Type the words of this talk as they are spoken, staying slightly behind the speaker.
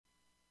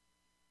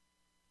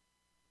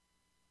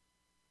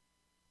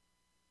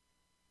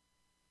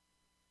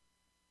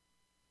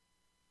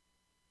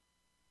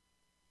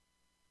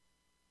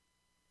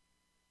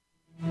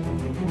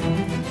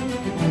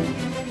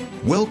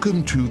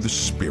Welcome to the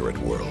spirit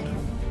world,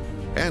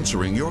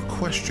 answering your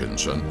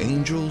questions on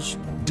angels,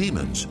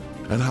 demons,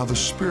 and how the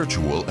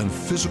spiritual and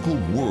physical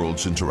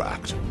worlds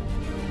interact.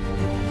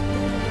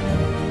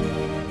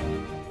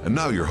 And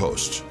now your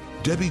hosts,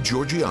 Debbie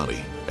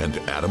Georgianni and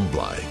Adam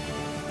Bly.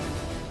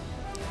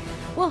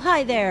 Well,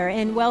 hi there,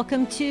 and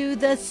welcome to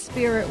the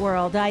Spirit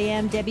World. I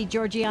am Debbie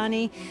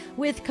Georgianni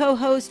with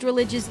co-host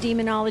religious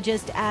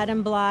demonologist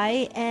Adam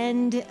Bly,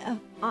 and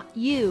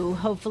you,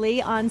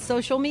 hopefully, on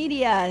social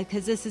media,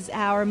 because this is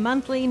our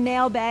monthly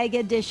mailbag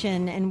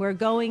edition, and we're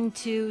going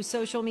to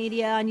social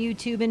media on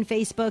YouTube and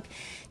Facebook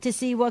to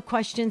see what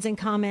questions and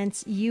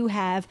comments you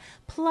have.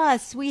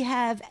 Plus, we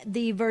have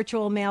the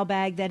virtual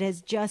mailbag that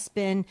has just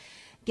been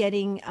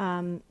getting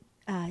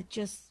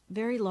just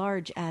very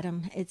large,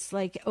 Adam. It's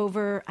like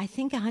over, I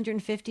think,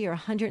 150 or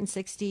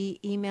 160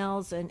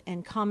 emails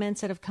and comments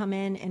that have come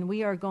in, and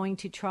we are going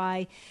to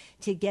try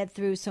to get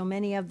through so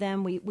many of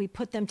them. We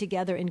put them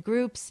together in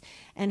groups,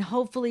 and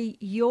hopefully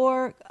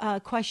your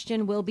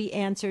question will be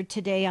answered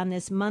today on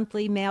this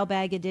monthly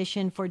mailbag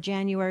edition for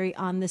January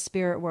on the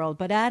Spirit World.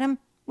 But Adam,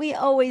 we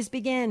always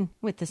begin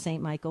with the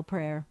St. Michael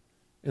prayer.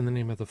 In the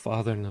name of the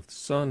Father, and of the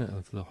Son, and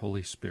of the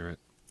Holy Spirit.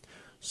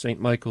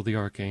 Saint Michael the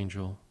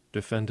Archangel,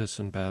 defend us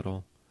in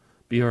battle.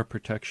 Be our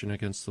protection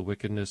against the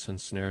wickedness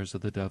and snares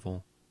of the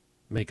devil.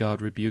 May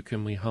God rebuke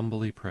him, we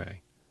humbly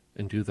pray.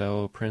 And do thou,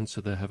 O Prince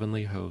of the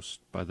heavenly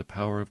host, by the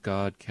power of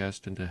God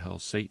cast into hell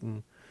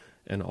Satan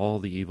and all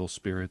the evil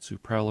spirits who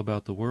prowl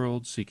about the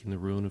world, seeking the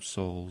ruin of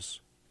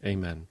souls.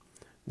 Amen.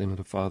 In the name of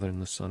the Father,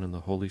 and the Son, and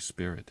the Holy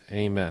Spirit.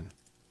 Amen.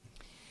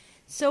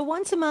 So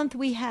once a month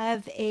we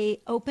have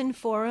a open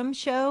forum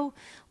show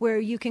where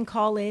you can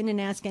call in and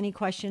ask any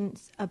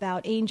questions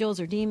about angels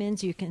or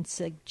demons. You can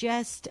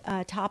suggest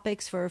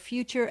topics for a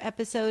future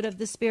episode of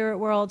the Spirit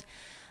World.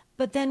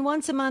 But then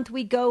once a month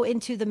we go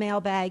into the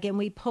mailbag and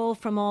we pull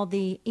from all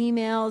the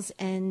emails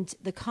and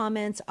the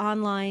comments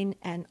online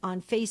and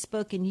on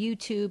Facebook and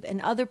YouTube and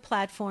other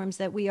platforms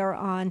that we are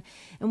on.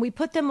 And we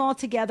put them all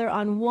together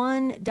on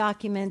one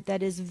document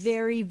that is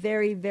very,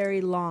 very,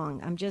 very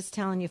long. I'm just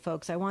telling you,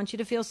 folks, I want you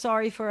to feel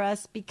sorry for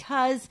us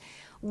because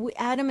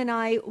Adam and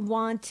I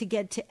want to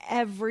get to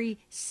every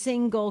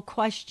single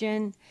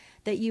question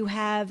that you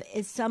have.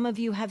 Some of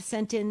you have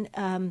sent in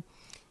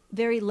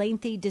very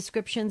lengthy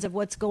descriptions of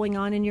what's going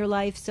on in your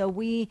life. So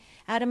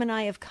Adam and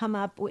I have come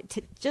up with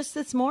just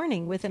this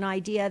morning with an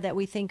idea that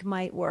we think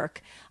might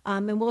work.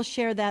 And we'll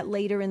share that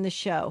later in the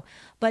show.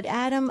 But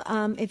Adam,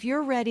 if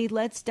you're ready,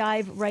 let's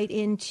dive right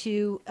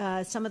into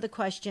some of the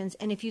questions.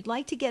 And if you'd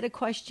like to get a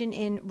question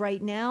in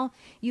right now,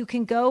 you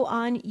can go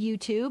on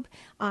YouTube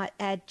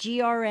at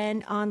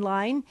GRN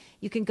Online.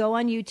 You can go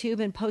on YouTube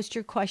and post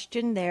your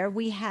question there.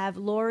 We have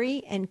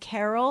Lori and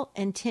Carol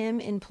and Tim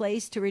in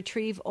place to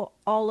retrieve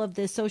all of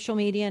the social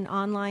media and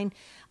online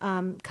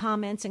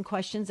comments and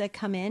questions that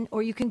come in.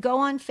 Or you can go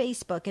on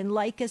Facebook and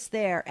like us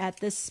there at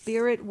the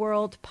Spirit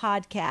World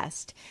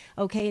Podcast,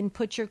 okay, and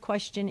put your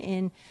question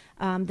in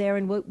there,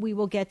 and we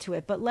will get to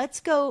it. But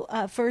let's go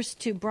first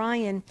to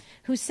Brian,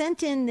 who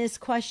sent in this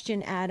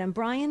question, Adam.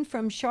 Brian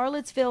from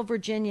Charlottesville,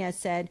 Virginia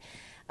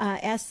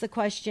asked the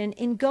question,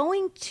 in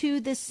going to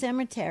the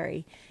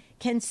cemetery,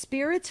 can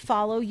spirits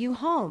follow you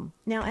home?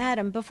 Now,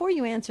 Adam, before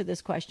you answer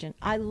this question,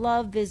 I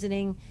love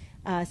visiting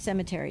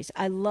cemeteries.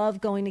 I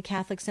love going to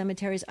Catholic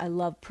cemeteries. I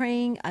love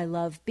praying. I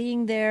love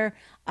being there.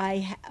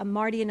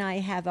 Marty and I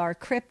have our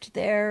crypt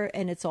there,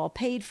 and it's all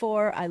paid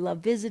for. I love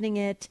visiting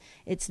it.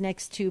 It's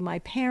next to my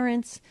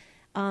parents.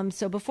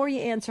 So before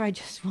you answer, I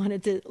just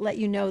wanted to let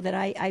you know that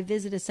I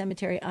visit a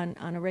cemetery on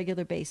a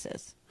regular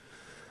basis.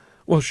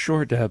 Well,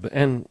 sure, Deb.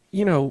 And,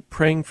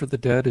 praying for the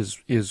dead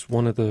is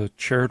one of the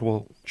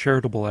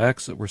charitable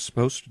acts that we're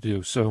supposed to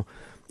do. So,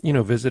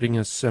 visiting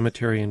a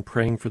cemetery and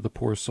praying for the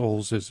poor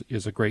souls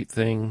is a great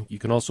thing. You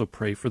can also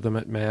pray for them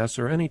at Mass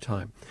or any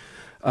time.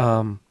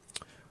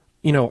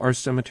 Our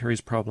cemetery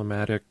is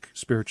problematic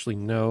spiritually?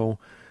 No.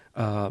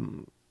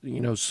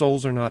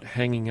 Souls are not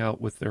hanging out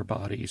with their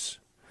bodies.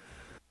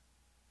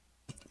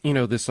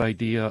 This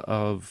idea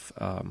of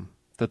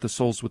that the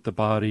soul's with the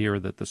body or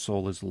that the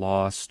soul is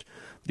lost,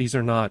 these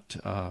are not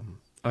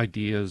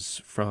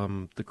ideas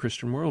from the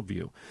Christian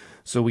worldview.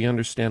 So we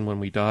understand when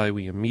we die,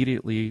 we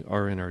immediately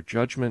are in our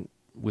judgment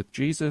with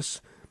Jesus.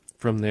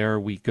 From there,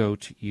 we go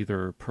to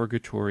either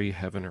purgatory,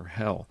 heaven, or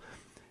hell,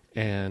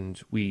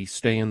 and we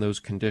stay in those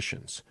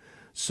conditions.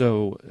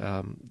 So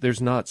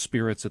there's not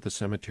spirits at the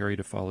cemetery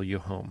to follow you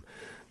home.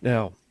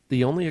 Now,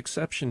 the only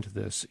exception to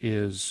this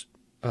is,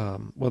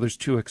 there's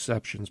two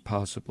exceptions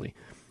possibly.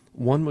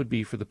 One would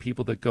be for the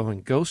people that go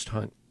and ghost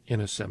hunt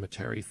in a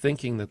cemetery,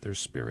 thinking that there's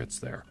spirits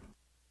there.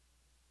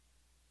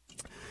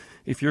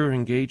 If you're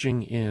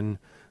engaging in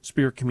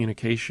spirit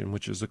communication,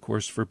 which is, of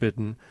course,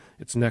 forbidden,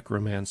 it's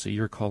necromancy.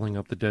 You're calling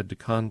up the dead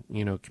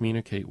to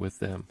communicate with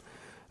them.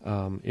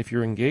 If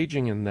you're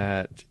engaging in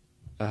that,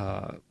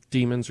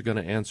 demons are going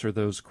to answer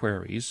those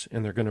queries,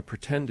 and they're going to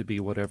pretend to be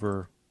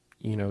whatever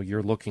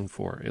you're looking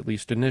for, at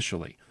least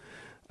initially,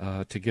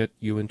 to get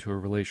you into a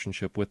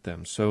relationship with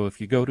them. So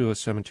if you go to a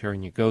cemetery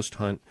and you ghost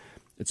hunt,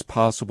 It's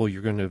possible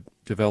you're going to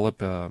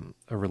develop a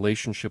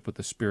relationship with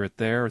the spirit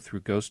there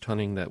through ghost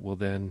hunting that will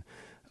then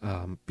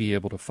be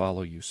able to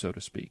follow you, so to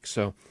speak.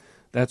 So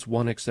that's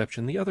one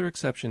exception. The other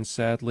exception,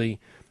 sadly,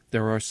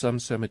 there are some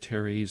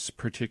cemeteries,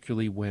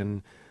 particularly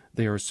when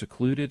they are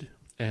secluded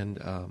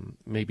and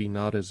maybe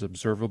not as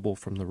observable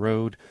from the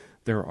road.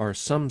 There are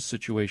some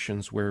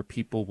situations where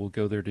people will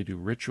go there to do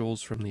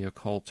rituals from the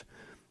occult,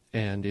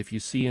 and if you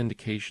see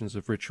indications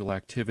of ritual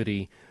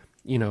activity,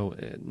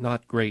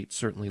 not great.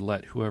 Certainly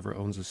let whoever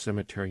owns a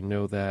cemetery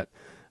know that.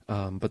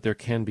 But there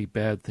can be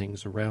bad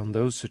things around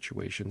those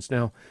situations.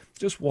 Now,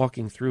 just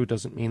walking through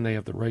doesn't mean they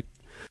have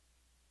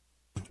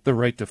the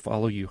right to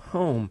follow you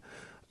home.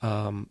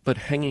 But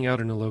hanging out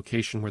in a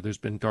location where there's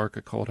been dark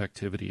occult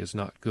activity is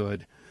not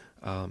good.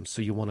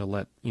 So you want to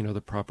let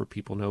the proper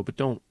people know. But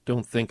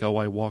don't think, oh,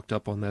 I walked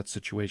up on that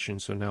situation,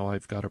 so now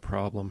I've got a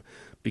problem,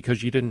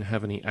 because you didn't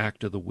have any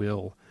act of the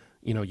will.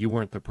 You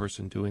weren't the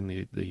person doing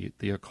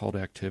the occult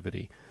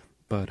activity.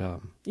 But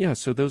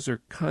so those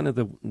are kind of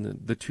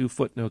the two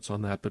footnotes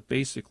on that. But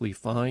basically,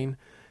 fine,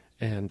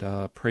 and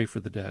pray for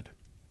the dead.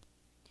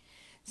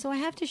 So I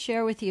have to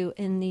share with you,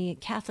 in the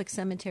Catholic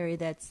cemetery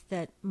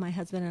that my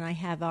husband and I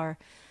have our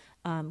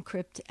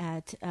crypt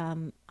at,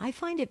 I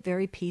find it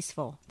very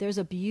peaceful. There's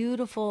a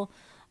beautiful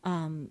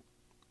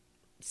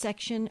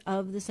section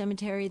of the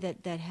cemetery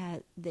that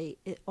had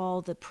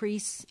all the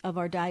priests of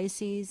our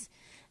diocese.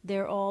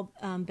 They're all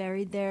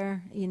buried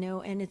there,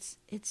 and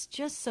it's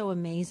just so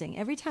amazing.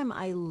 Every time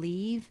I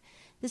leave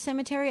the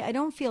cemetery, I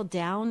don't feel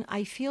down.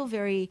 I feel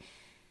very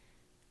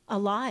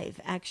alive,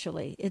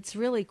 actually. It's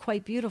really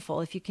quite beautiful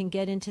if you can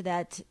get into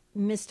that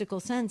mystical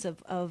sense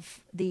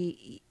of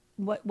the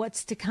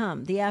what's to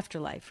come, the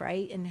afterlife,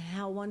 right? And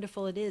how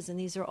wonderful it is. And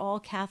these are all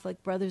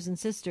Catholic brothers and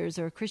sisters,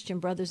 or Christian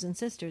brothers and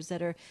sisters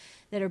that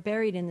are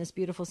buried in this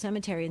beautiful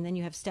cemetery. And then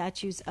you have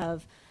statues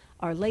of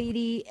Our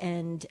Lady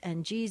and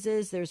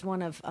Jesus. There's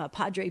one of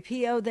Padre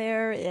Pio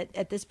there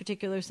at this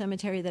particular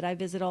cemetery that I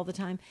visit all the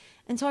time.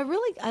 And so I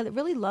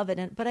really love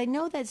it. But I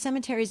know that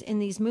cemeteries in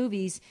these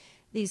movies,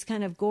 these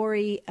kind of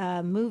gory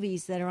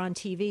movies that are on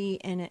TV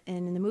and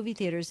in the movie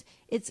theaters,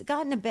 it's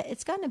gotten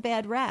a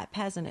bad rap,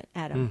 hasn't it,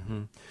 Adam?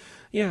 Mm-hmm.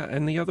 Yeah,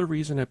 and the other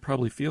reason it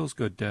probably feels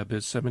good, Deb,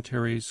 is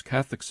cemeteries,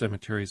 Catholic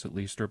cemeteries at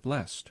least, are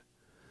blessed.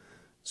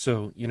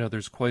 So,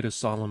 there's quite a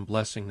solemn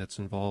blessing that's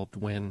involved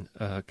when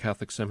a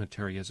Catholic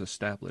cemetery is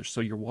established. So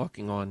you're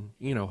walking on,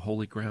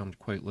 holy ground,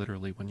 quite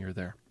literally, when you're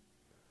there.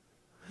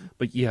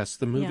 But yes,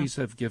 the movies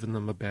have given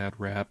them a bad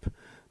rap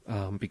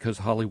because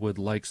Hollywood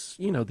likes,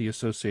 the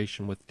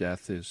association with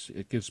death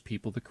it gives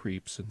people the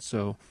creeps. And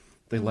so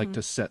they like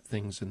to set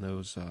things in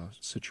those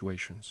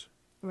situations.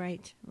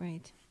 Right.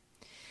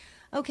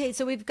 Okay,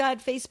 so we've got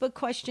Facebook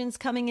questions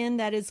coming in.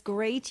 That is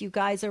great. You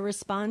guys are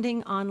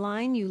responding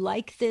online. You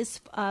like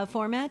this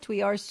format.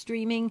 We are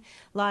streaming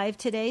live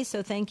today,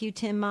 so thank you,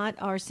 Tim Mott,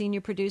 our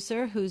senior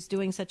producer, who's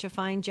doing such a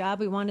fine job.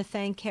 We want to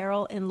thank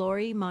Carol and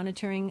Lori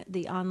monitoring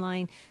the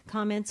online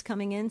comments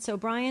coming in. So,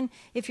 Brian,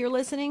 if you're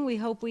listening, we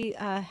hope we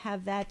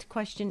have that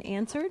question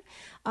answered.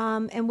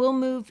 And we'll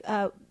move,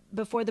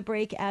 before the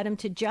break, Adam,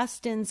 to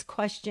Justin's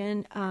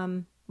question.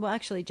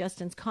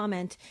 Justin's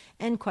comment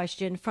and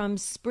question from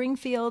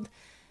Springfield,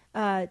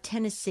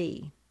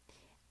 Tennessee.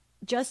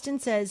 Justin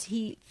says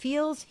he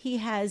feels he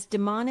has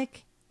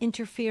demonic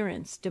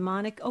interference,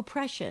 demonic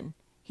oppression.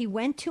 He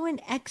went to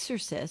an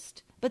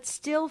exorcist, but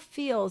still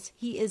feels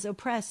he is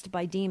oppressed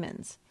by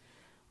demons.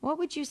 What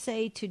would you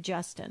say to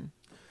Justin?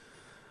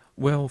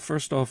 Well,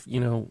 first off,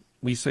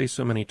 we say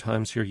so many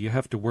times here, you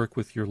have to work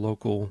with your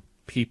local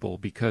people,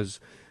 because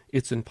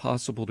it's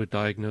impossible to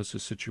diagnose a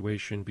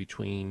situation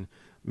between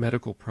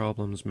medical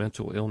problems,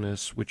 mental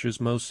illness, which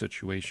is most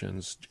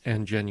situations,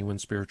 and genuine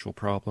spiritual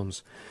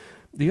problems.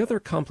 The other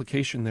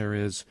complication there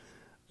is,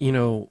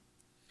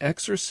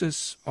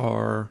 exorcists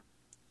are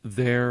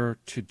there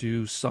to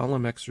do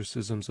solemn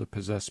exorcisms of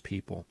possessed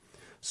people.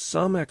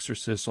 Some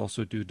exorcists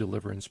also do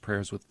deliverance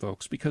prayers with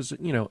folks because,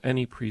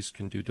 any priest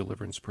can do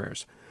deliverance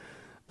prayers.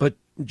 But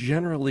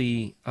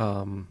generally,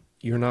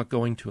 you're not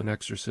going to an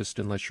exorcist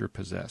unless you're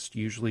possessed.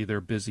 Usually they're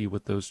busy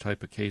with those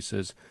type of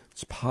cases.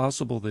 It's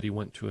possible that he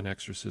went to an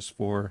exorcist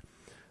for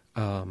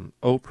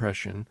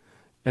oppression,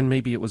 and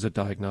maybe it was a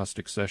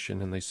diagnostic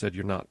session and they said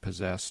you're not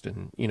possessed,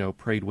 and,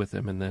 prayed with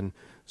him and then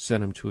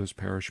sent him to his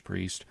parish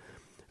priest.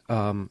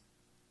 But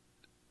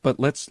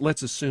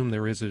let's assume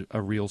there is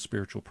a real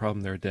spiritual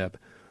problem there, Deb.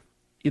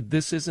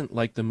 This isn't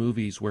like the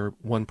movies where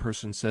one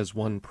person says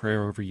one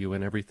prayer over you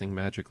and everything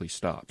magically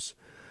stops.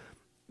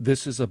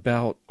 This is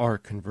about our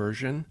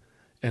conversion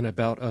and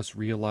about us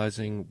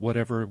realizing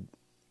whatever,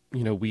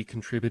 we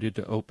contributed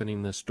to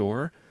opening this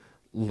door,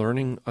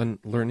 learning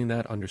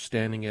that,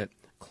 understanding it,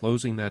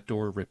 closing that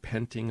door,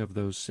 repenting of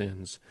those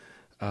sins,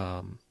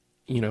 forgiving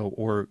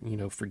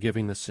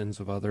the sins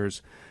of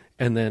others,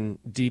 and then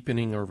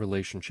deepening our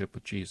relationship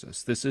with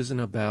Jesus. This isn't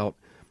about,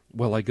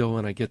 well, I go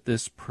and I get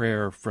this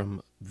prayer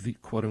from the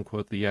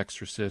quote-unquote the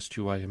exorcist,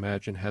 who I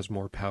imagine has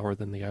more power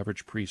than the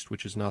average priest,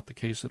 which is not the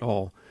case at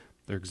all.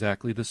 They're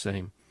exactly the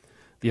same.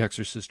 The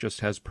exorcist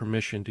just has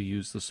permission to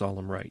use the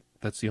solemn rite.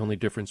 That's the only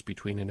difference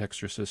between an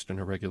exorcist and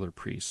a regular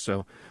priest.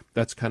 So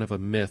that's kind of a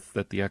myth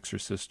that the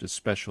exorcist is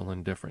special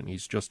and different.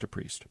 He's just a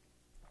priest.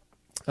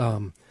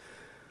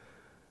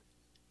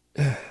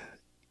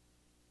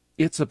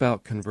 It's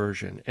about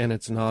conversion, and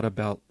it's not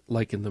about,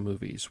 like in the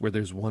movies, where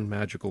there's one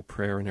magical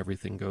prayer and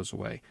everything goes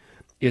away.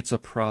 It's a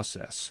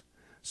process.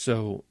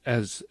 So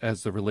as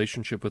the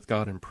relationship with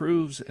God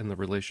improves and the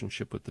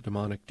relationship with the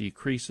demonic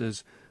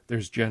decreases,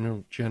 there's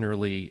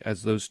generally,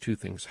 as those two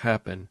things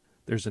happen,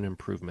 there's an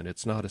improvement.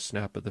 It's not a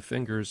snap of the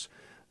fingers.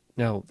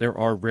 Now, there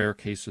are rare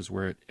cases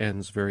where it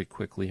ends very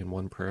quickly in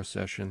one prayer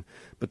session,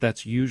 but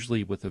that's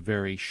usually with a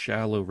very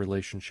shallow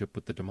relationship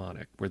with the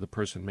demonic, where the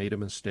person made a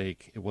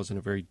mistake, it wasn't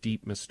a very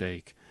deep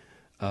mistake,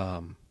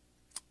 and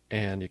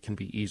it can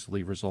be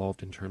easily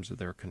resolved in terms of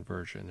their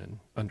conversion and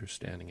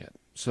understanding it.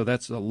 So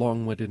that's a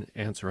long-winded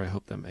answer. I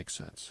hope that makes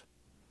sense.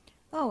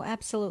 Oh,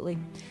 absolutely.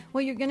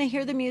 Well, you're going to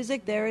hear the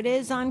music. There it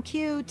is on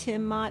cue.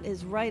 Tim Mott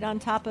is right on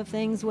top of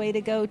things. Way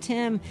to go,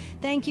 Tim.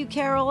 Thank you,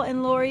 Carol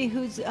and Lori,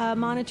 who's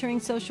monitoring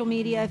social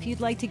media. If you'd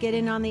like to get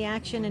in on the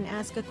action and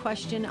ask a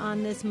question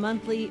on this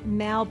monthly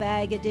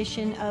mailbag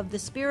edition of The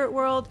Spirit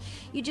World,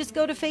 you just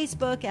go to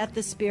Facebook at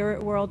The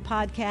Spirit World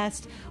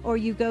Podcast, or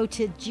you go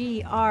to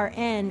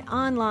GRN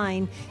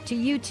online to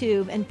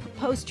YouTube and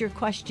post your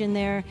question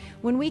there.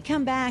 When we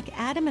come back,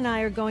 Adam and I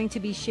are going to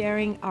be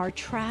sharing our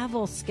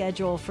travel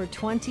schedule for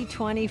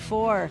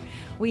 2024.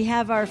 We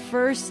have our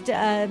first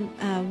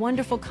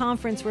wonderful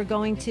conference we're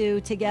going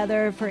to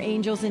together for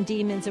Angels and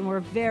Demons, and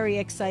we're very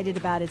excited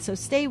about it. So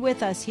stay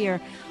with us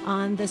here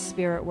on The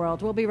Spirit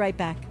World. We'll be right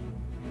back.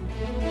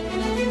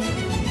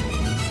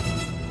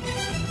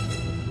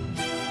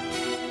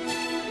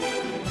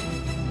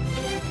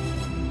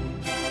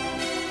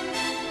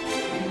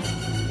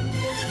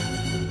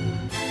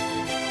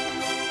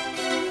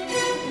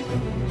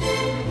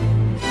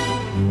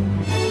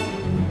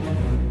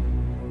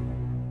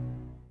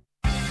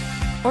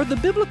 Are the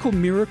biblical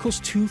miracles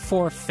too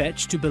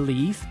far-fetched to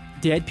believe?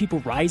 Dead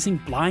people rising,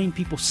 blind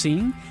people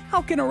seeing?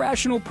 How can a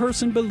rational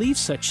person believe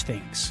such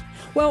things?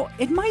 Well,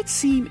 it might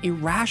seem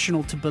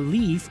irrational to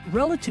believe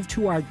relative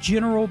to our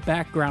general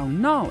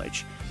background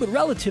knowledge, but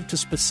relative to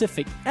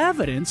specific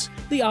evidence,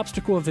 the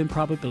obstacle of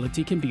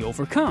improbability can be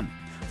overcome.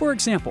 For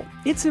example,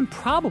 it's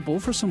improbable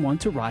for someone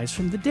to rise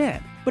from the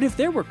dead. But if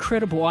there were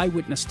credible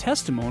eyewitness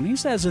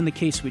testimonies, as in the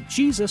case with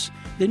Jesus,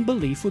 then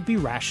belief would be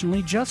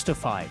rationally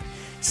justified.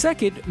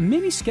 Second,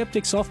 many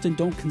skeptics often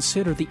don't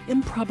consider the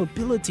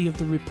improbability of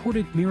the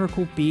reported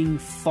miracle being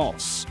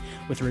false.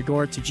 With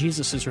regard to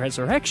Jesus'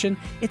 resurrection,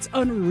 it's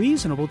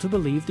unreasonable to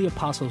believe the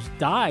apostles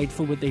died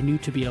for what they knew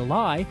to be a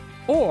lie,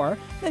 or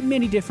that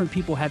many different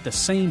people had the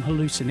same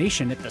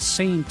hallucination at the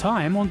same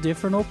time on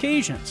different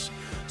occasions.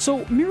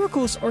 So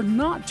miracles are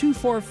not too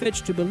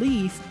far-fetched to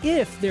believe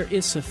if there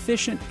is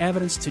sufficient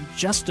evidence to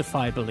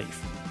justify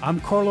belief. I'm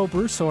Carlo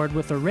Broussard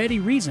with a ready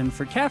reason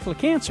for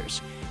Catholic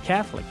Answers,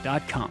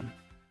 Catholic.com.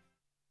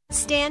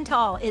 Stand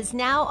Tall is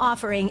now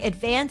offering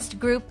advanced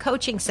group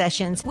coaching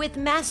sessions with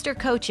master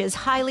coaches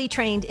highly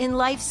trained in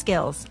life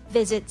skills.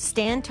 Visit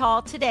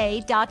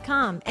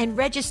standtalltoday.com and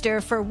register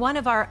for one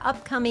of our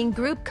upcoming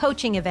group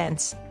coaching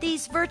events.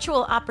 These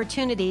virtual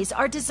opportunities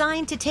are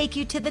designed to take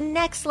you to the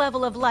next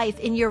level of life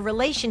in your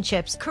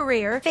relationships,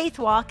 career, faith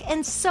walk,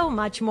 and so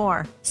much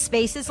more.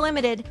 Space is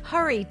limited.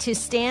 Hurry to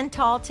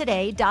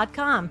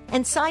standtalltoday.com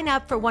and sign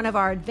up for one of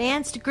our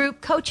advanced group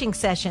coaching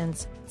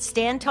sessions.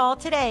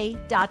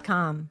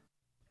 standtalltoday.com.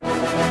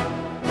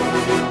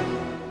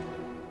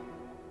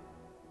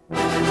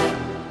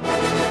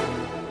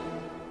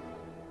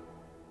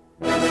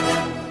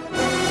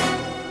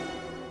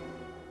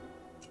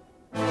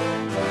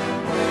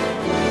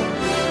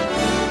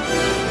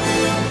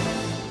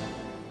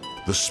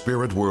 The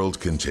Spirit World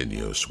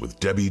continues with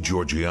Debbie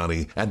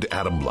Georgiani and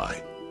Adam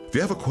Bly. If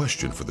you have a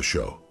question for the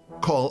show,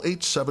 call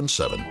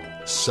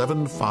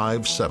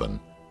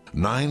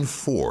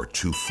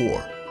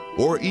 877-757-9424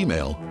 or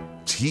email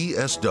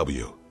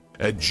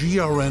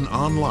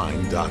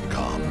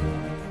tsw@grnonline.com.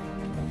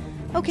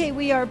 Okay,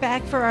 we are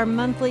back for our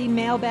monthly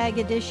mailbag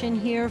edition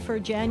here for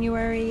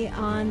January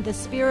on The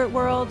Spirit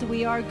World.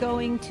 We are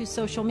going to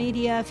social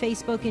media,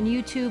 Facebook and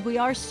YouTube. We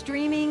are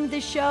streaming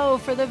the show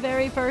for the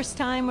very first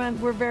time.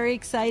 We're very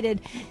excited.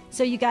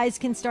 So you guys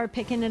can start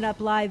picking it up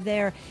live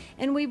there.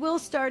 And we will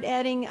start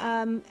adding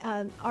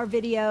our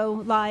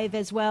video live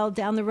as well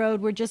down the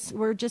road. We're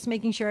just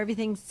making sure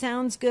everything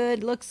sounds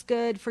good, looks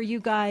good for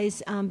you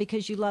guys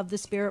because you love The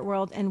Spirit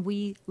World and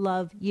we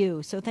love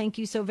you. So thank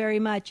you so very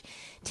much.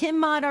 Tim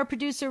Mott, our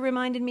producer,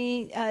 reminded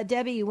me,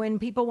 Debbie, when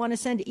people want to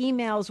send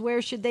emails,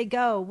 where should they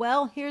go?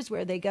 Well, here's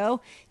where they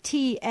go.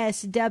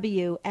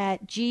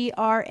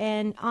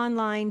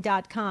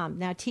 tsw@grnonline.com.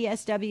 Now,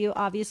 TSW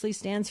obviously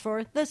stands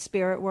for The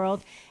Spirit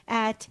World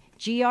at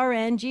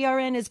GRN.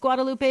 GRN is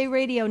Guadalupe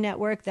Radio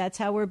Network. That's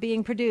how we're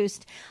being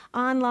produced.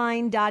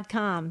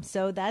 Online.com.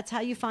 So that's how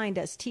you find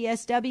us.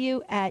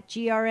 TSW at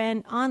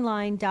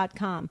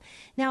grnonline.com.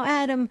 Now,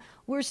 Adam,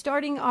 we're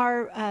starting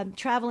our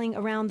traveling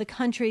around the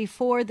country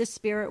for the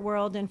Spirit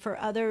World and for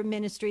other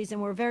ministries, and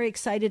we're very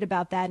excited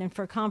about that, and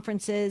for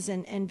conferences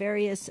and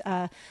various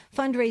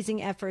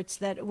fundraising efforts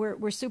that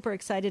we're super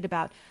excited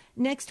about.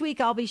 Next week,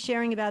 I'll be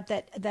sharing about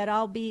that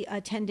I'll be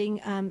attending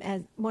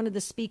as one of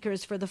the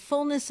speakers for the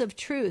Fullness of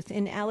Truth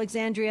in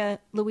Alexandria,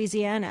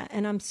 Louisiana,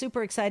 and I'm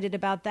super excited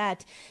about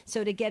that.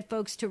 So to get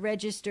folks to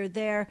register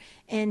there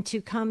and to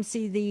come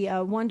see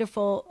the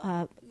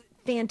wonderful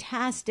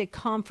fantastic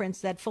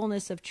conference that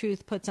Fullness of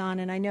Truth puts on.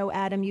 And I know,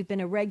 Adam, you've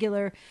been a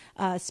regular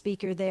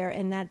speaker there,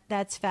 and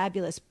that's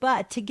fabulous.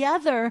 But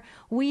together,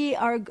 we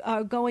are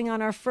going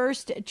on our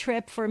first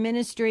trip for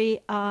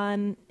ministry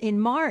in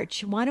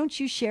March. Why don't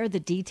you share the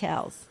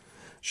details?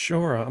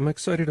 Sure. I'm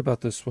excited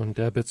about this one,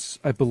 Deb.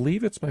 I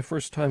believe it's my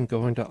first time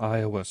going to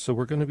Iowa. So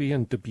we're going to be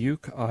in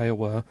Dubuque,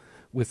 Iowa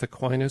with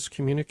Aquinas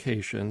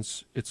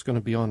Communications. It's going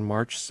to be on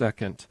March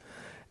 2nd.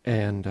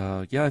 And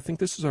I think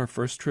this is our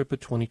first trip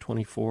of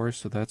 2024,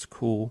 so that's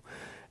cool.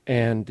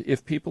 And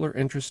if people are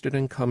interested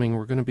in coming,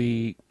 we're going to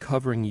be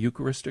covering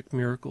Eucharistic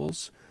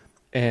miracles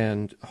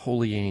and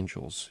holy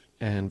angels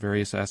and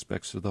various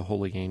aspects of the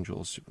holy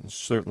angels,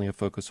 certainly a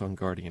focus on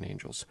guardian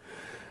angels.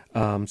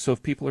 So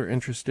if people are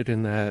interested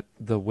in that,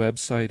 the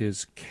website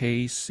is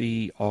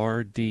kcrd-fm.org,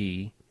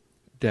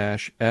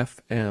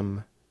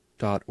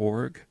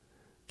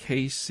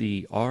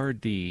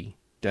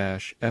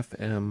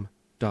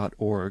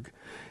 kcrd-fm.org,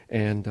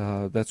 and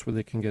that's where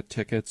they can get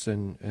tickets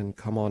and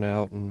come on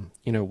out, and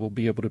we'll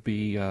be able to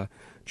be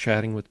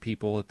chatting with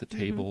people at the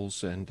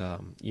tables, and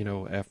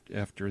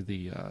after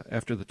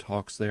the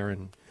talks there,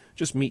 and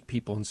just meet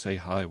people and say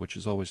hi, which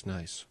is always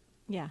nice.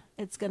 Yeah,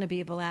 it's going to be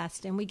a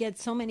blast. And we get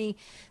so many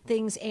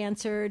things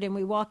answered, and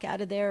we walk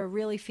out of there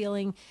really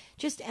feeling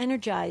just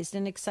energized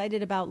and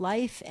excited about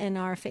life and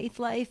our faith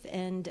life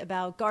and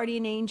about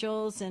guardian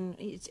angels. And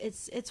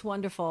it's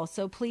wonderful.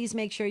 So please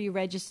make sure you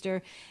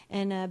register.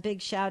 And a big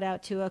shout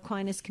out to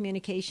Aquinas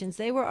Communications.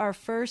 They were our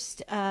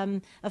first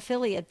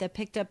affiliate that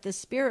picked up the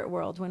Spirit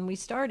World when we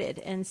started.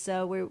 And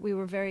so we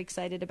were very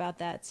excited about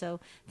that. So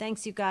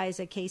thanks, you guys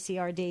at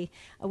KCRD.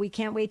 We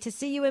can't wait to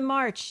see you in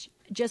March.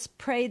 Just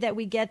pray that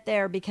we get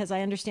there, because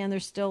I understand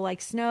there's still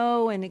like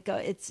snow and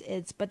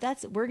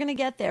but we're going to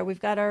get there.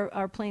 We've got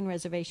our plane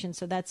reservation,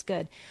 so that's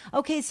good.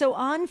 Okay, so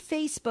on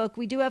Facebook,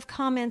 we do have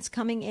comments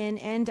coming in,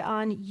 and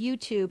on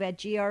YouTube at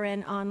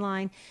GRN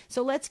Online.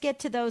 So let's get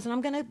to those, and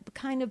I'm going to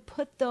kind of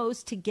put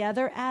those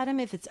together, Adam,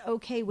 if it's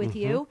okay with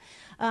you.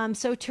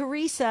 So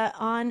Teresa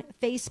on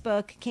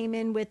Facebook came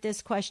in with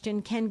this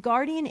question: can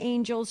guardian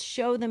angels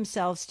show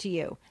themselves to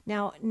you?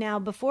 Now,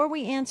 before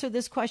we answer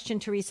this question,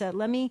 Teresa,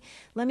 let me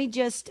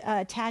just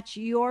attach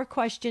your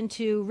question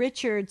to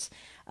Richard's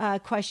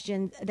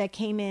question that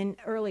came in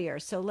earlier.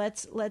 So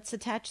let's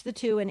attach the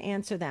two and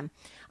answer them.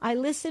 I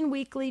listen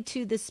weekly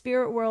to the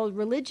Spirit World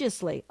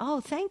religiously.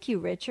 Oh, thank you,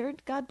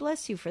 Richard. God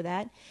bless you for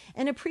that,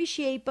 and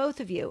appreciate both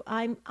of you.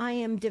 I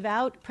am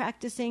devout,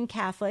 practicing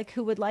Catholic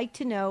who would like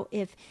to know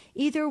if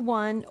either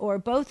one or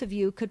both of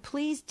you could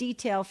please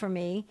detail for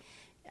me.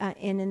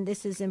 And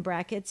this is in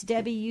brackets.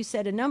 Debbie, you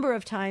said a number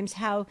of times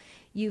how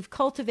you've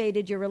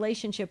cultivated your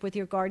relationship with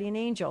your guardian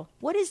angel.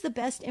 What is the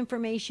best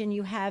information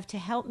you have to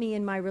help me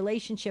in my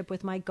relationship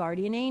with my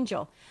guardian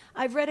angel?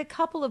 I've read a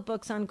couple of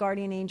books on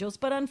guardian angels,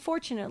 but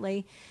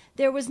unfortunately,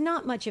 there was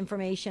not much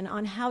information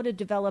on how to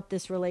develop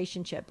this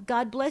relationship.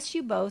 God bless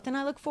you both, and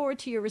I look forward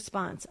to your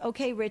response.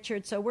 Okay,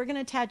 Richard, so we're going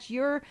to attach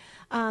your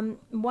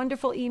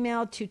wonderful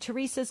email to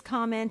Teresa's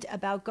comment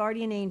about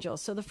guardian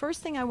angels. So the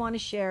first thing I want to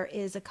share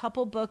is a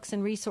couple books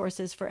and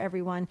resources for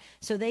everyone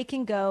so they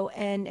can go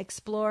and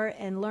explore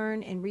and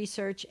learn and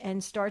research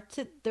and start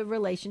the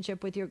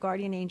relationship with your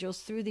guardian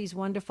angels through these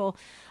wonderful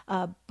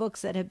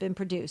books that have been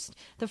produced.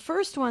 The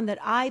first one that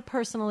I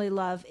personally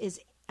love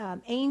is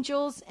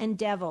Angels and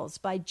Devils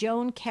by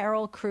Joan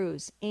Carroll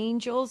Cruz.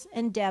 Angels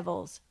and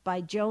Devils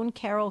by Joan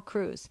Carroll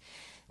Cruz.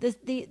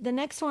 The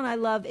next one I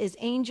love is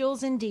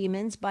Angels and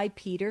Demons by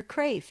Peter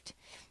Kraft.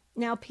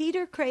 Now,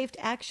 Peter Kraft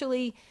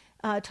actually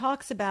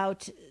talks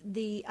about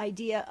the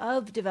idea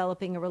of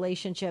developing a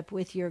relationship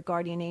with your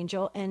guardian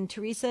angel. And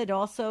Teresa, it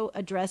also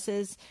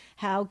addresses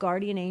how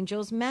guardian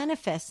angels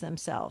manifest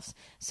themselves.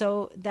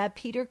 So that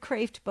Peter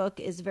Kraft book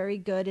is very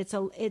good.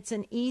 It's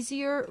an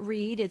easier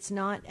read. It's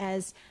not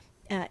as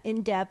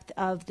in depth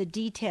of the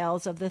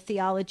details of the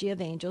theology of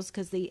angels,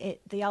 because the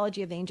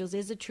theology of angels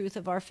is a truth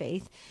of our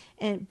faith.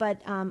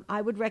 But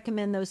I would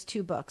recommend those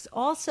two books.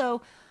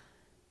 Also,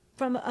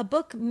 from a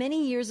book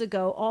many years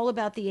ago, All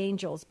About the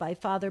Angels by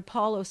Father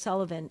Paul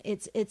O'Sullivan.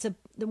 It's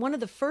one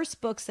of the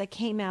first books that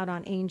came out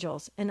on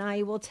angels. And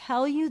I will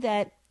tell you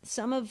that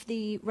some of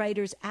the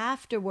writers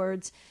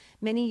afterwards,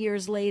 many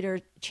years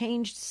later,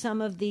 changed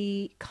some of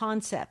the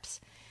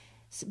concepts.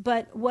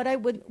 But what I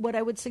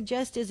would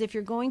suggest is, if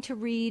you're going to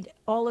read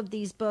all of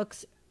these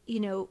books,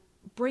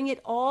 bring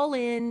it all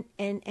in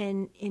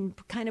and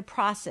kind of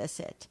process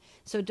it.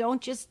 So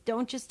don't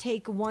just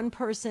take one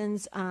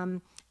person's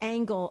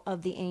angle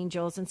of the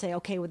angels and say,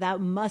 okay, well, that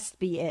must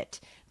be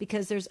it,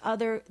 because there's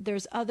other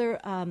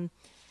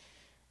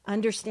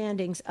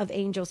understandings of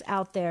angels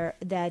out there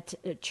that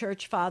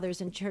church fathers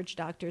and church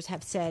doctors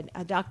have said,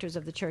 doctors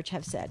of the church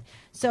have said.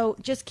 So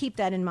just keep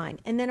that in mind.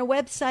 And then a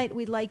website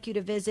we'd like you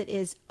to visit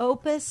is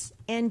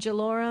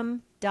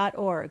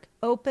opusangelorum.org.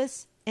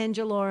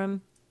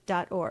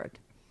 opusangelorum.org.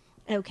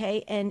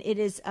 Okay, and it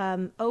is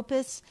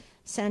Opus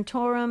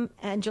Sanctorum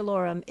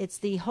Angelorum. It's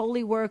the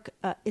holy work.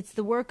 It's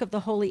the work of the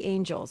holy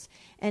angels.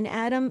 And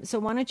Adam, so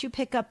why don't you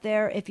pick up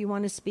there if you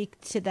want to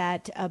speak to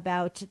that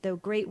about the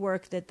great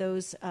work that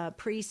those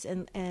priests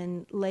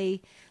and lay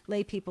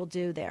people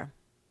do there.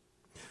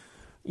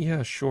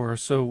 Yeah, sure.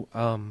 So,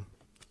 I've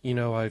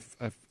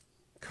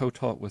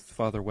co-taught with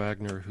Father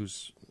Wagner,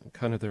 who's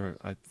kind of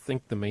I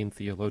think the main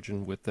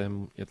theologian with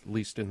them, at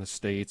least in the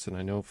States, and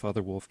I know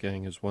Father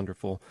Wolfgang is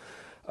wonderful.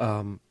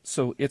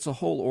 So it's a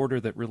whole order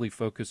that really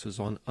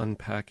focuses on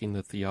unpacking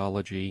the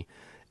theology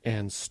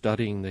and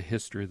studying the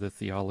history of the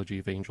theology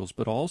of angels,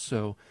 but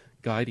also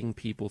guiding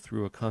people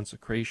through a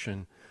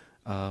consecration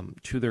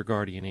to their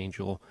guardian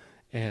angel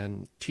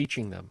and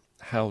teaching them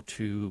how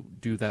to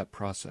do that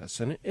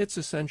process. And it's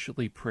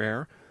essentially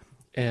prayer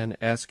and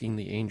asking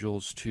the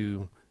angels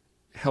to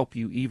help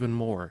you even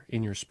more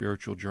in your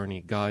spiritual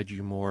journey, guide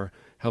you more,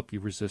 help you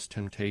resist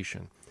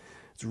temptation.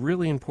 It's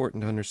really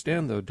important to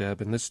understand, though, Deb,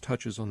 and this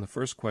touches on the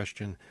first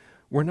question,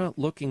 we're not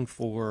looking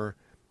for,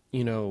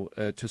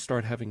 to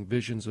start having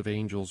visions of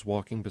angels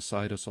walking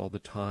beside us all the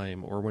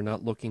time, or we're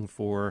not looking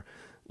for,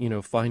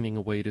 finding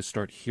a way to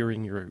start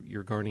hearing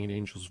your guardian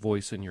angel's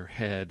voice in your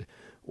head,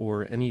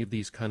 or any of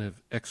these kind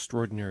of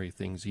extraordinary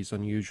things, these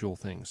unusual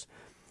things.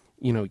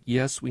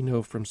 Yes, we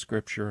know from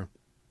Scripture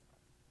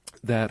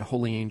that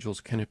holy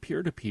angels can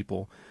appear to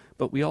people,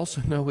 but we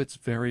also know it's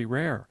very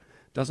rare.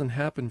 Doesn't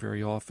happen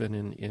very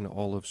often in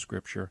all of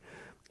Scripture,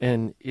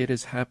 and it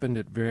has happened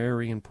at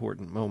very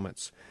important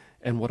moments.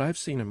 And what I've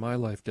seen in my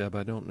life, Deb,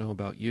 I don't know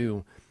about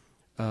you,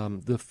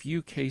 the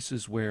few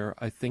cases where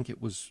I think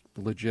it was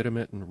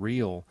legitimate and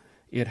real,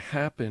 it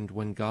happened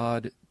when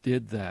God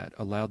did that,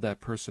 allowed that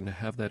person to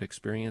have that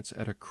experience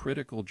at a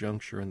critical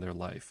juncture in their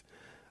life,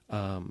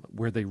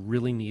 where they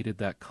really needed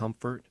that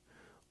comfort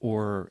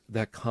or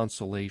that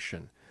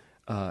consolation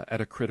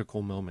at a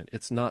critical moment.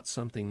 It's not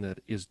something that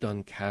is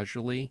done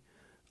casually,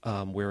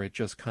 where it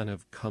just kind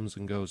of comes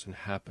and goes and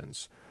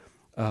happens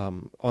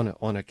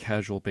on a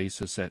casual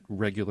basis at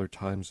regular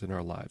times in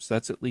our lives.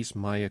 That's at least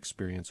my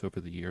experience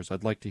over the years.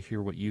 I'd like to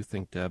hear what you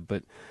think, Deb,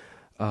 but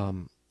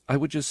I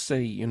would just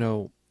say,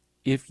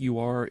 if you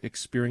are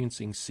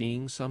experiencing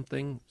seeing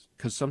something,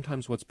 because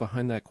sometimes what's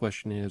behind that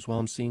question is, well,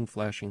 I'm seeing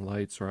flashing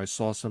lights, or I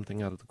saw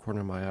something out of the corner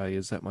of my eye.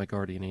 Is that my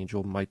guardian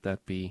angel? Might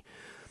that be?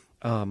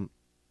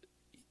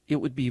 It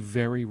would be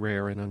very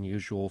rare and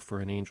unusual for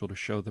an angel to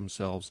show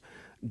themselves.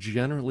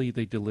 Generally,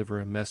 they deliver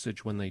a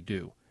message when they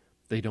do.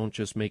 They don't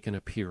just make an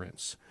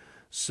appearance.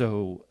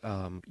 So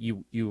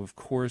you of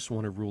course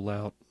want to rule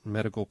out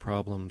medical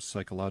problems,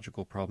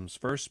 psychological problems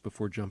first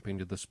before jumping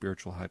to the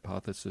spiritual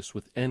hypothesis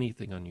with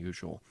anything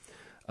unusual.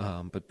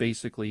 But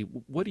basically,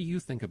 what do you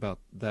think about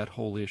that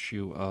whole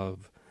issue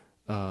of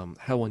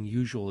how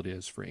unusual it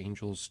is for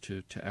angels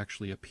to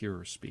actually appear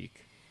or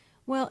speak?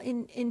 Well,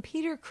 in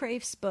Peter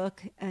Kreeft's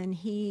book, and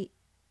he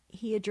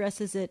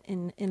addresses it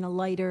in a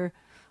lighter,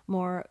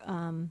 more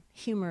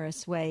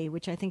humorous way,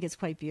 which I think is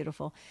quite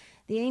beautiful.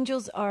 The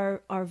angels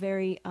are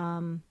very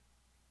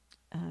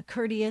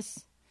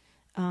courteous.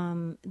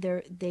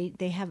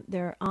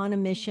 They're on a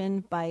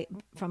mission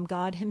from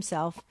God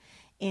Himself,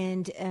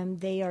 and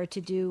they are to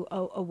do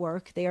a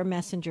work. They are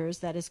messengers.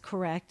 That is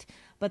correct.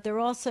 But they're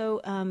also,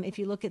 if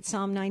you look at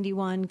Psalm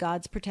 91,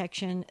 God's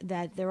protection,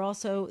 that they're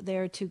also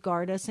there to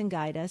guard us and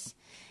guide us.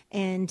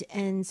 And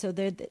so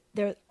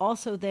they're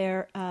also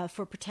there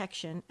for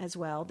protection as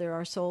well. There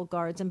are soul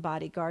guards and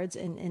bodyguards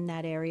in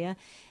that area.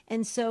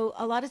 And so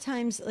a lot of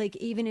times, like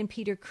even in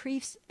Peter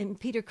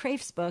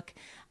Kreeft's book,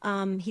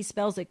 he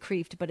spells it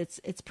Kreeft, but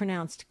it's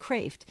pronounced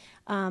Kreeft.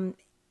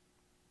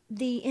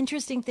 The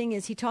interesting thing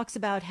is he talks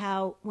about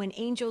how when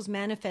angels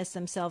manifest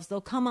themselves, they'll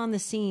come on the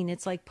scene.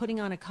 It's like putting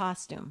on a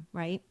costume,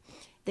 right?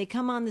 They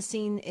come on the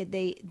scene.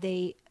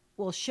 They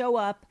will show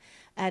up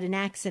at an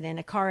accident,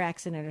 a car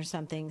accident or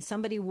something.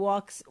 Somebody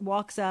walks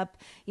up,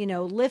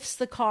 lifts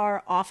the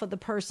car off of the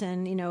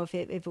person. If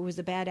it was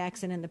a bad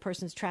accident, the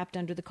person's trapped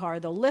under the car,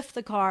 they'll lift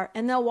the car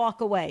and they'll walk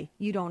away.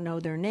 You don't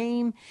know their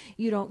name.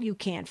 You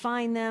can't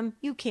find them.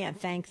 You can't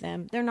thank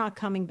them. They're not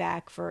coming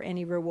back for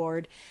any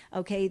reward.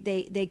 Okay.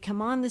 They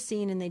come on the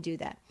scene and they do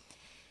that.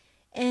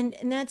 And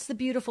that's the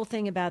beautiful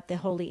thing about the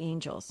holy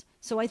angels.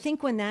 So I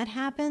think when that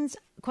happens,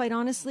 quite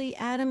honestly,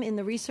 Adam, in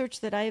the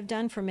research that I have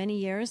done for many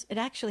years, it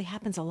actually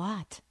happens a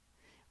lot.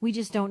 We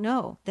just don't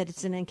know that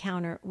it's an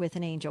encounter with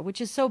an angel,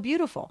 which is so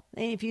beautiful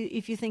if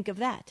you think of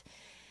that.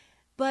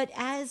 But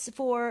as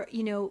for,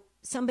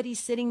 somebody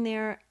sitting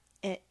there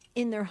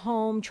in their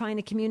home trying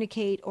to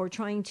communicate or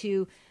trying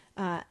to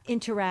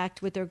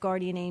interact with their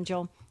guardian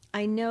angel.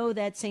 I know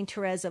that Saint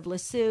Therese of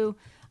Lisieux,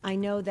 I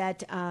know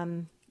that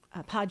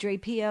Padre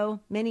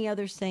Pio, many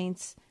other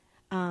saints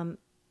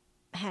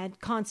had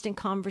constant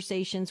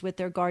conversations with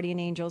their guardian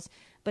angels.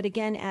 But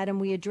again, Adam,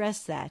 we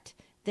addressed that.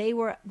 They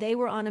were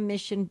on a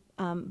mission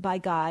by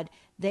God.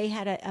 They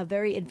had a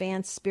very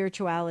advanced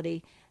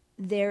spirituality.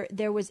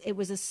 It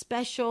was a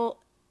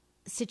special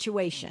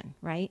situation,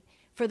 right?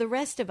 For the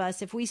rest of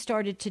us, if we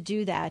started to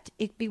do that,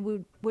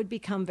 would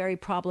become very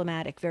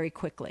problematic very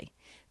quickly.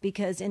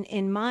 Because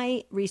in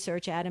my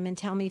research, Adam, and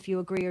tell me if you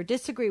agree or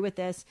disagree with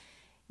this,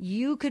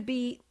 you could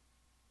be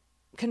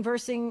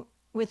conversing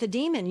with a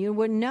demon. You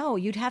wouldn't know.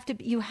 You have to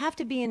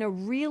be in a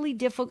really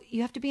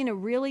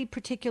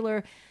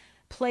particular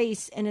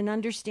place and an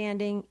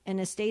understanding and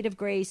a state of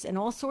grace, and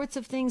all sorts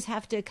of things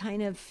have to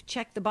kind of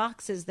check the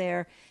boxes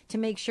there to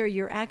make sure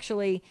you're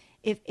actually,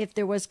 if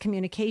there was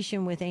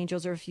communication with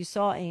angels or if you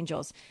saw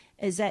angels.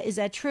 Is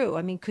that true?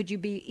 I mean, could you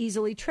be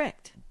easily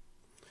tricked?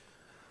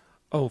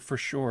 Oh, for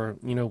sure.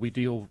 We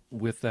deal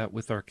with that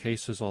with our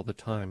cases all the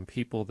time.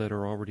 People that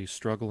are already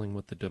struggling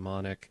with the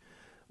demonic,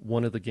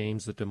 one of the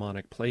games that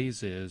demonic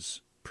plays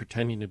is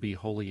pretending to be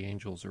holy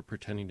angels or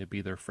pretending to be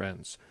their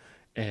friends.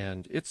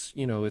 And it's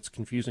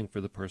confusing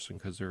for the person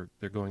because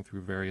they're going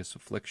through various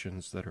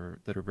afflictions that are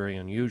very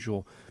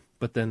unusual.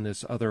 But then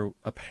this other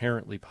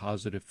apparently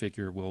positive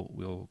figure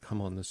will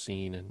come on the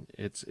scene, and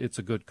it's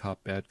a good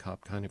cop, bad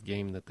cop kind of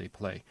game that they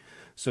play.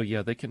 So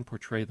yeah, they can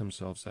portray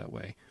themselves that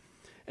way.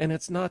 And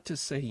it's not to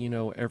say,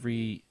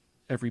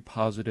 every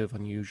positive,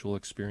 unusual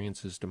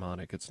experience is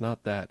demonic. It's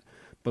not that.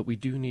 But we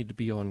do need to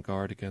be on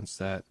guard against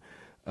that,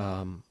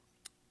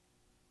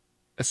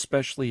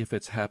 especially if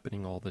it's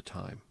happening all the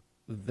time.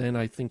 Then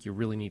I think you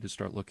really need to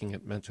start looking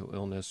at mental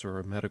illness or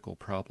a medical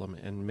problem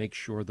and make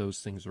sure those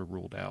things are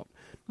ruled out.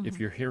 Mm-hmm. If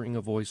you're hearing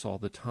a voice all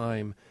the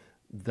time,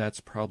 that's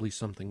probably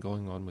something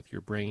going on with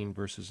your brain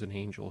versus an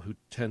angel who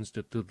tends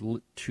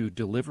to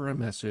deliver a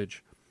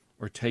message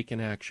or take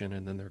an action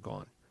and then they're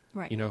gone.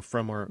 Right.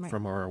 From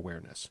our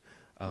awareness.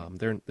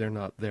 They're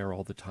not there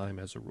all the time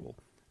as a rule.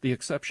 The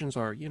exceptions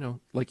are,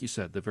 like you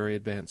said, the very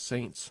advanced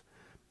saints.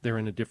 They're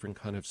in a different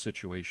kind of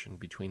situation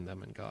between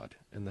them and God,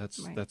 and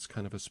that's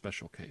kind of a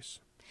special case.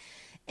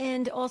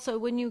 And also,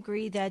 wouldn't you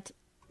agree that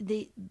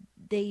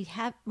they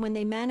have, when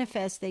they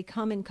manifest, they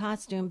come in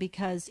costume?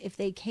 Because if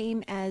they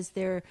came as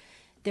their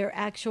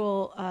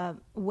actual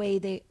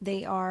way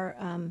they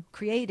are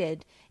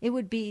created, it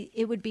would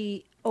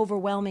be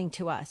overwhelming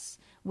to us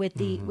with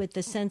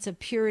the sense of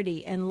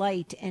purity and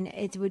light, and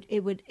it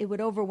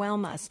would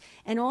overwhelm us.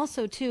 And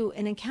also too,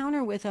 an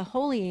encounter with a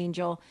holy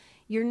angel,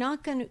 you're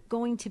not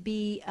going to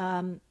be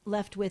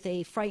left with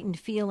a frightened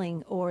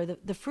feeling, or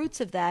the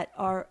fruits of that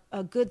are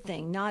a good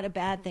thing, not a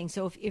bad thing.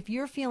 So if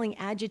you're feeling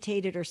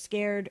agitated or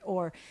scared,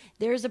 or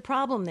there's a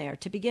problem there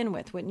to begin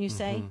with, wouldn't you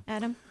say,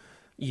 Adam?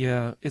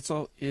 Yeah,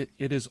 it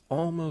is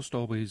almost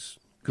always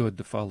good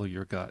to follow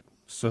your gut.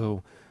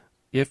 So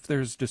if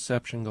there's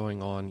deception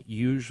going on,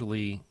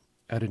 usually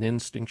at an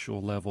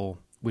instinctual level,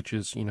 which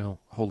is,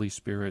 Holy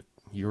Spirit,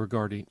 your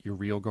guardian, your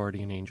real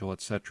guardian angel,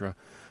 etc.,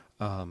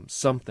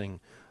 something,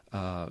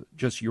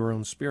 just your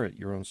own spirit,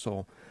 your own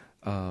soul,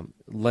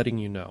 letting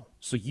you know.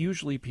 So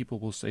usually people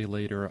will say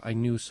later, I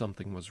knew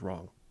something was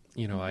wrong.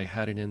 I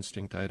had an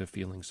instinct, I had a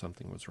feeling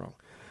something was wrong.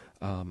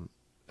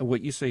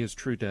 What you say is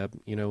true,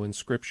 Deb. In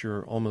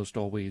Scripture, almost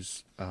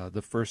always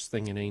the first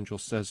thing an angel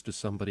says to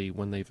somebody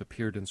when they've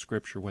appeared in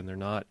Scripture, when they're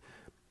not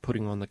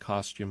putting on the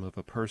costume of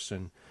a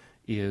person,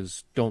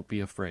 is don't be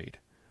afraid.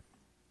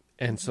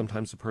 And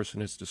sometimes the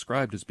person is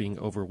described as being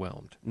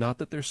overwhelmed. Not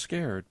that they're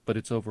scared, but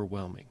it's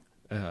overwhelming.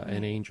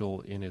 An angel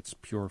in its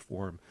pure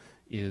form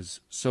is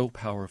so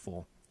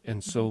powerful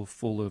and so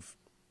full of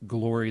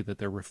glory that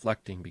they're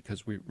reflecting,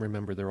 because we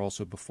remember they're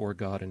also before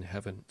God in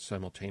heaven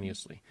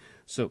simultaneously.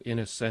 So in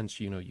a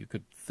sense, you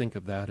could think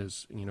of that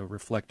as,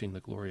 reflecting the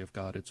glory of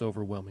God. It's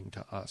overwhelming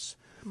to us.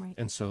 Right.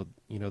 And so,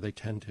 they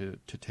tend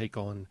to take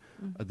on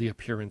the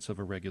appearance of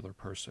a regular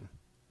person.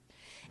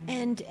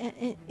 And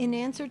in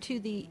answer to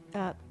the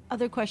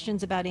other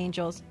questions about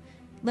angels,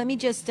 let me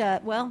just,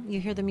 you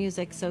hear the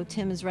music, so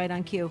Tim is right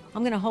on cue.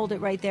 I'm going to hold it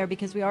right there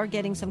because we are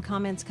getting some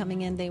comments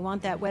coming in. They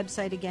want that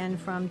website again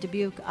from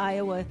Dubuque,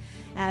 Iowa.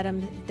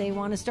 Adam, they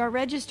want to start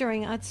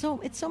registering. It's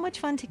so much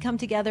fun to come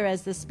together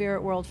as the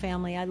Spirit World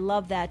family. I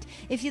love that.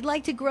 If you'd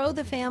like to grow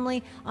the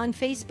family, on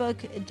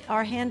Facebook,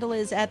 our handle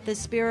is at the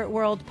Spirit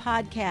World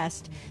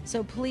Podcast.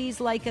 So please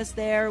like us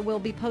there. We'll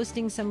be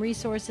posting some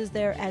resources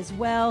there as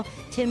well.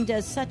 Tim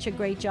does such a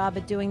great job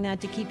at doing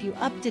that to keep you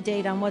up to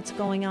date on what's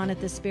going on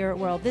at the Spirit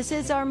World. This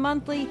is our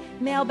monthly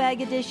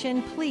mailbag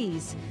edition.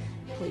 Please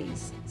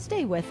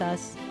stay with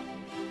us.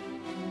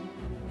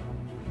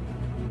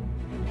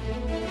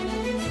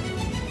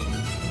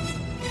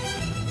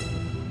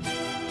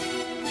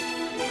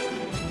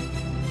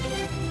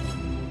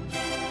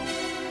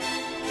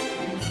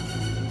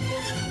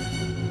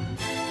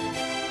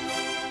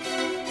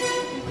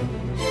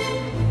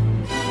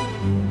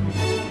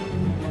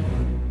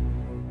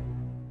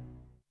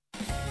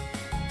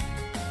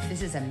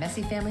 is a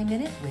Messy Family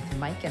Minute with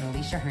Mike and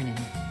Alicia Hernan.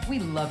 We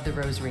love the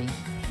rosary,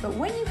 but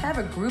when you have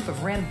a group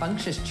of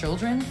rambunctious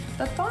children,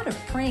 the thought of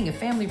praying a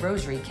family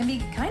rosary can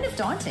be kind of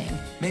daunting.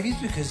 Maybe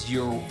it's because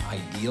your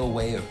ideal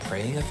way of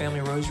praying a family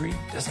rosary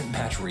doesn't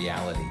match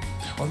reality.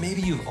 Or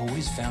maybe you've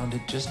always found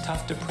it just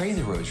tough to pray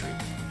the rosary.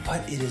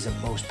 But it is a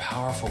most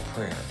powerful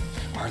prayer.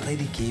 Our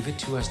Lady gave it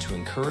to us to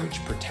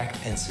encourage,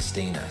 protect, and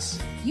sustain us.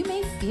 You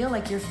may feel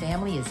like your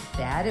family is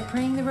bad at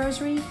praying the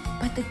rosary,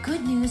 but the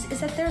good news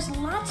is that there's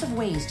lots of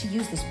ways to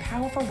use this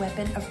powerful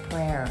weapon of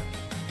prayer.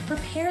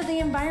 Prepare the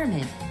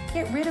environment.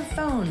 Get rid of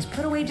phones,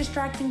 put away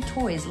distracting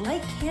toys,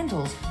 light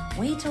candles,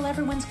 wait till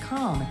everyone's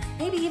calm,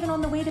 maybe even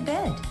on the way to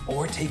bed.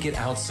 Or take it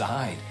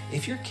outside.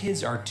 If your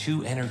kids are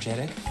too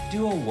energetic,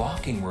 do a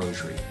walking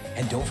rosary.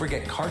 And don't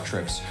forget car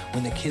trips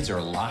when the kids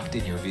are locked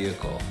in your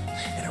vehicle.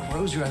 And a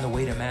rosary on the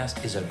way to Mass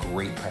is a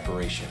great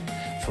preparation.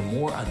 For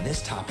more on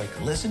this topic,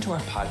 listen to our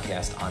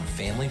podcast on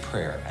family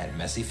prayer at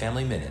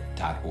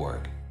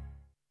messyfamilyminute.org.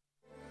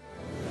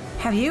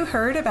 Have you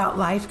heard about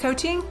life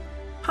coaching?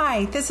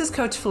 Hi, this is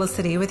Coach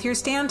Felicity with your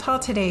Stand Tall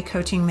Today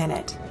Coaching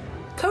Minute.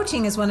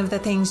 Coaching is one of the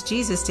things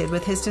Jesus did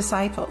with his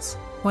disciples.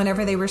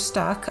 Whenever they were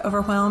stuck,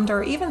 overwhelmed,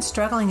 or even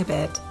struggling a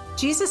bit,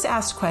 Jesus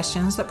asked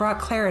questions that brought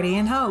clarity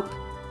and hope.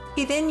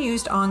 He then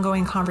used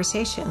ongoing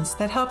conversations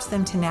that helps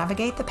them to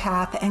navigate the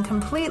path and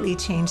completely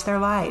change their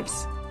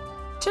lives.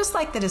 Just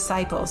like the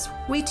disciples,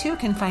 we too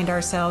can find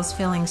ourselves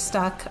feeling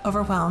stuck,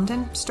 overwhelmed,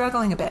 and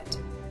struggling a bit.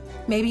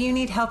 Maybe you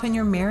need help in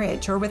your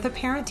marriage or with a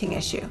parenting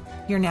issue.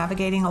 You're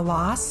navigating a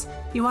loss,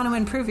 you want to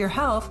improve your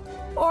health,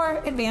 or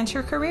advance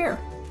your career.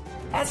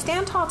 At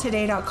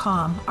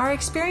StandTallToday.com, our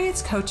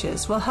experienced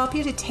coaches will help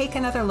you to take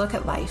another look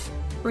at life,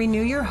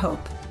 renew your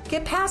hope,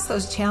 get past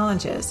those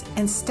challenges,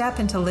 and step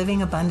into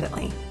living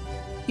abundantly.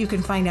 You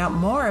can find out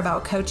more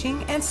about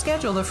coaching and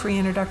schedule a free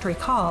introductory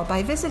call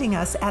by visiting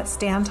us at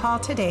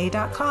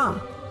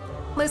StandTallToday.com.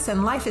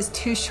 Listen, life is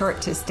too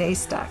short to stay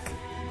stuck.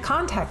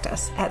 Contact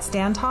us at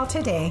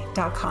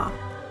StandTallToday.com.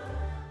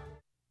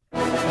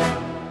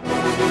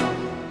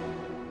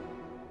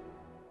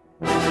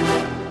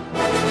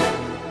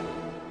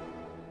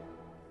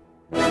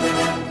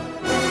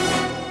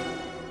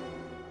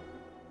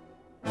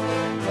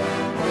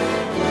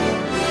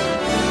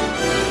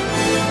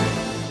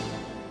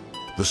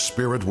 The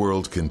Spirit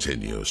World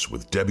continues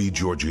with Debbie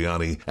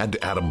Georgiani and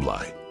Adam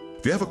Bly.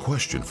 If you have a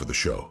question for the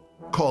show,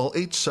 call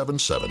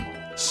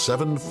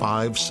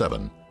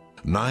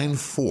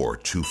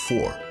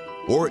 877-757-9424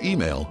 or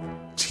email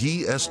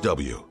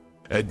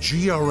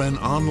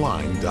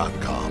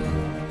tsw@grnonline.com.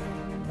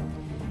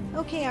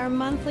 Okay, our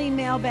monthly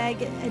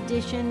mailbag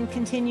edition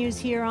continues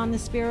here on the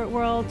Spirit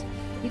World.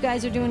 You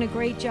guys are doing a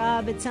great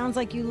job. It sounds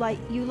like you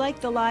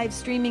like the live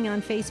streaming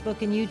on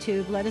Facebook and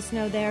YouTube. Let us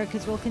know there,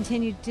 because we'll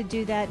continue to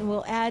do that, and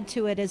we'll add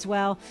to it as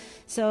well.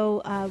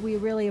 So we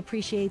really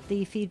appreciate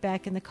the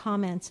feedback and the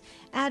comments.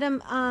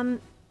 Adam,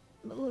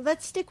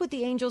 let's stick with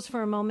the angels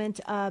for a moment.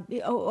 The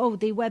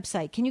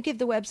website. Can you give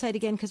the website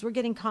again? Because we're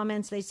getting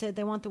comments. They said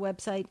they want the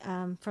website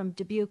from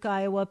Dubuque,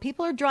 Iowa.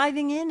 People are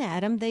driving in,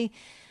 Adam. I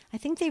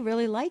think they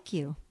really like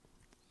you.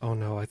 Oh,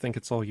 no, I think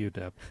it's all you,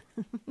 Deb.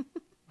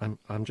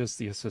 I'm just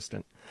the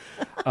assistant.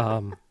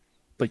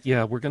 But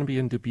yeah, we're going to be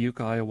in Dubuque,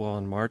 Iowa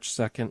on March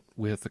 2nd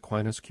with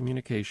Aquinas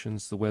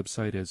Communications. The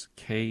website is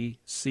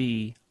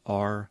kcrd-fm.org.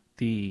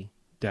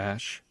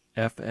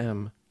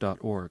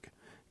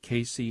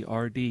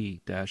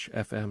 kcrd-fm.org.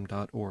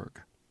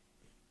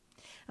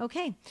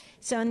 Okay,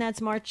 so and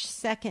that's March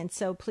 2nd.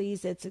 So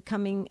please, it's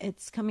coming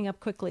up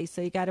quickly.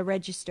 So you got to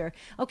register.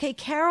 Okay,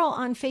 Carol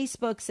on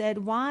Facebook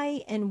said,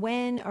 "Why and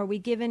when are we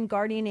given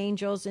guardian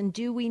angels, and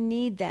do we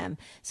need them?"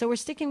 So we're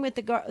sticking with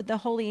the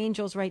holy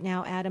angels right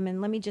now, Adam.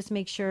 And let me just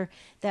make sure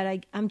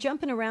that I'm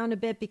jumping around a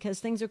bit because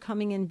things are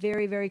coming in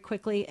very, very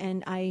quickly,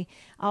 and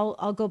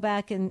I'll go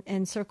back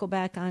and circle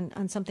back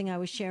on something I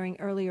was sharing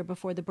earlier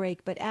before the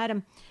break. But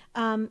Adam,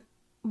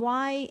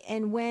 why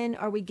and when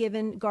are we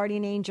given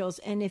guardian angels?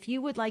 And if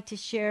you would like to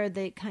share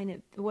the kind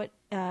of what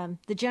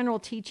the general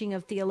teaching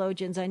of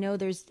theologians, I know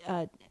there's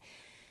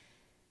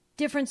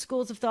different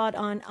schools of thought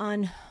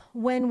on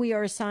when we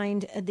are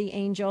assigned the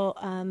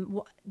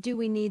angel. Do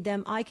we need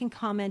them? I can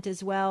comment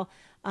as well,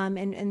 and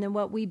then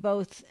what we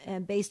both,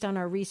 based on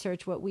our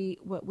research, what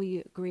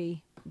we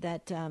agree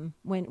that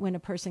when a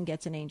person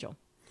gets an angel.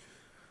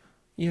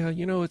 Yeah,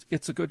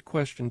 it's a good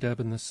question, Deb,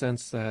 in the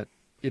sense that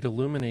it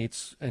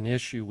illuminates an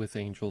issue with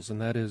angels,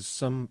 and that is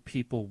some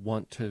people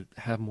want to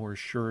have more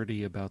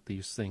surety about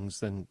these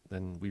things than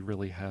we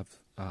really have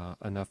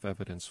enough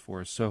evidence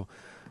for. So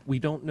we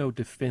don't know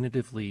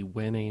definitively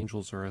when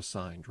angels are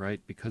assigned, right?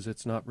 Because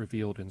it's not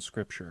revealed in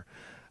Scripture.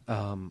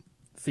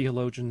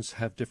 Theologians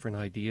have different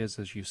ideas,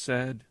 as you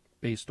said,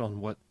 based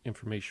on what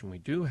information we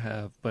do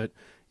have, but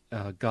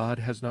God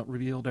has not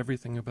revealed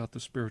everything about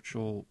the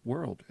spiritual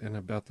world and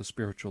about the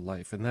spiritual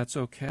life, and that's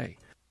okay.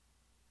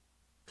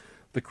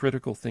 The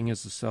critical thing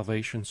is the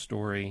salvation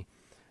story.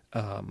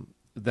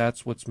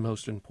 That's what's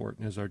most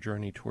important, is our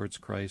journey towards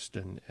Christ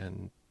and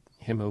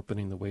Him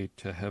opening the way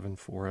to heaven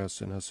for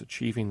us and us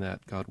achieving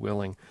that, God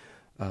willing.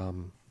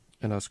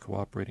 and us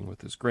cooperating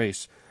with his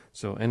grace.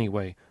 So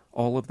anyway,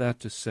 all of that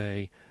to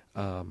say,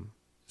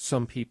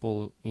 some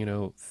people,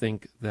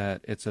 think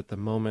that it's at the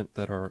moment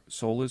that our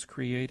soul is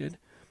created,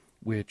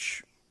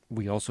 which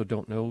we also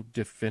don't know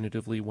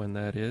definitively when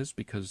that is,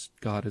 because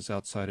God is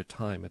outside of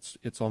time.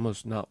 It's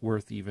almost not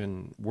worth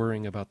even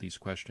worrying about these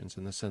questions,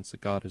 in the sense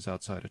that God is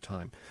outside of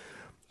time.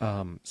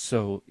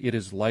 So it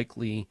is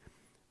likely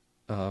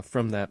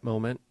from that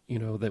moment,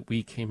 that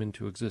we came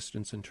into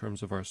existence in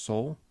terms of our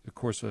soul. Of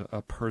course,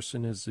 a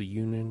person is the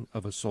union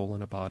of a soul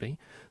and a body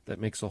that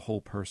makes a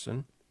whole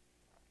person.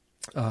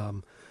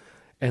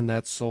 And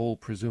that soul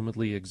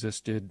presumably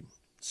existed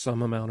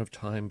some amount of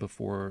time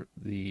before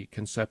the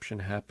conception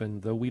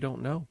happened, though we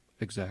don't know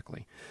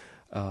exactly.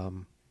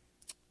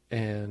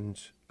 And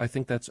I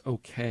think that's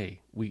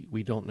okay.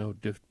 We don't know.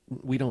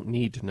 We don't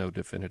need to know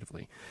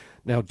definitively.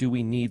 Now, do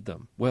we need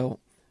them? Well,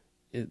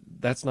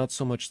 that's not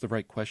so much the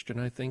right question,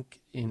 I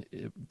think.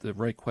 The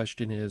right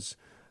question is,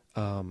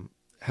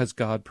 has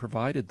God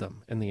provided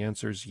them? And the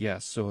answer is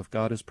yes. So if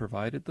God has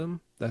provided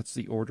them, that's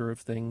the order of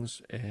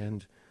things,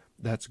 and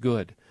that's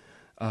good.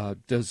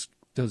 Does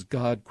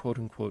God, quote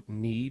unquote,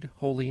 need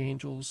holy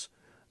angels?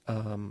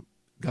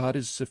 God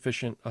is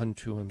sufficient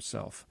unto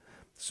himself.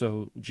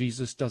 So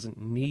Jesus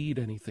doesn't need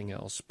anything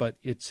else, but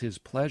it's his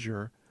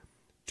pleasure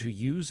to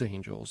use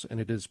angels, and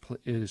it is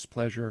his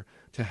pleasure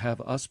to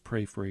have us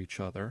pray for each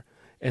other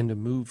and to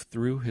move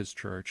through his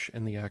church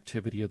and the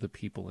activity of the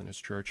people in his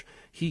church.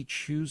 He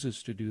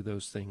chooses to do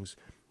those things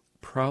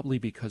probably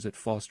because it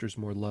fosters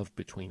more love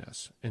between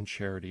us and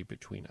charity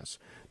between us.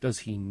 Does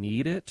he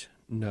need it?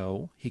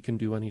 No. He can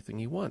do anything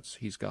he wants.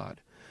 He's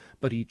God.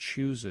 But he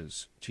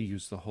chooses to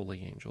use the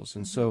holy angels.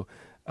 And so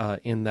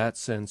in that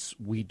sense,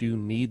 we do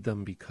need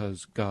them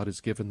because God has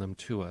given them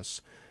to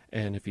us.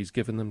 And if he's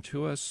given them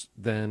to us,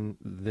 then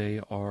they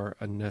are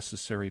a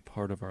necessary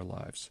part of our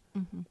lives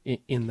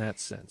in that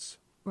sense.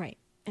 Right.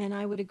 And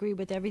I would agree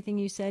with everything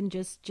you said, and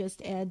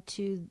just add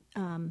to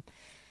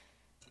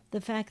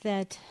the fact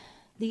that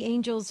the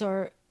angels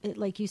are,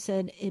 like you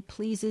said, it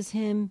pleases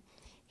him.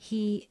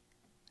 He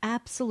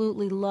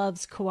absolutely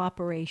loves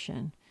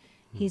cooperation.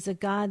 He's a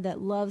God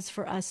that loves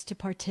for us to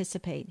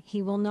participate.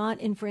 He will not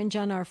infringe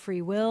on our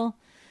free will,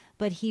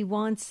 but he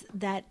wants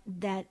that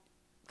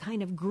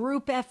kind of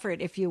group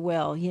effort, if you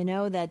will,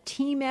 that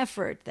team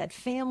effort, that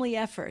family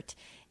effort.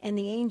 And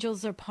the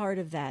angels are part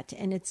of that.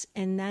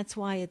 And that's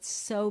why it's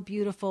so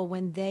beautiful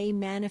when they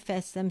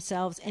manifest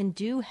themselves and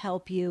do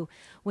help you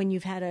when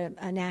you've had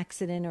an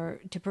accident,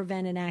 or to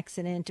prevent an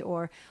accident,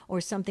 or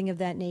something of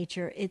that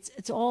nature.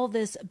 It's all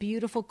this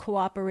beautiful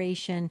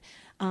cooperation,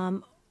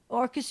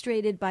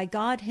 orchestrated by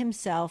God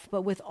himself,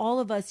 but with all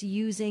of us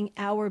using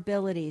our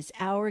abilities,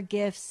 our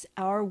gifts,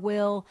 our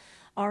will,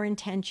 our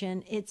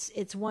intention.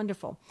 It's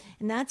wonderful.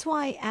 And that's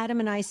why Adam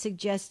and I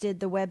suggested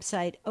the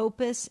website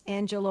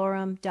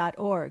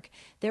opusangelorum.org.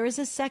 There is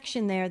a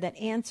section there that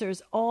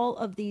answers all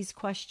of these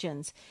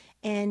questions.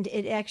 And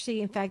it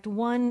actually, in fact,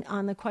 one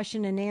on the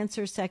question and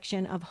answer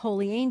section of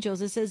holy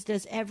angels, it says,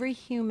 does every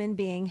human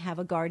being have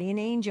a guardian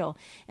angel?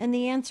 And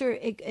the answer,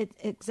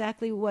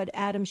 exactly what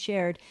Adam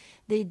shared,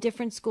 the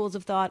different schools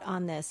of thought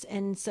on this.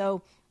 And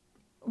so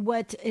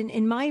what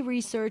in my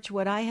research,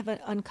 what I have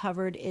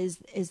uncovered is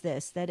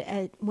this,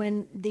 that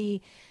when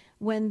the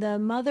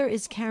mother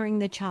is carrying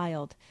the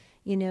child,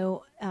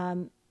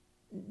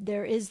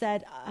 there is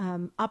that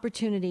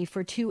opportunity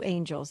for two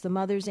angels, the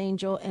mother's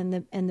angel and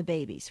the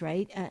baby's,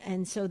 right?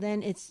 And so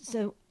then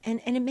and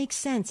it makes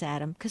sense,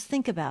 Adam, because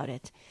think about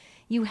it.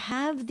 You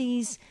have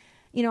these,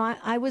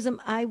 I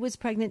was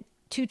pregnant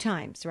 2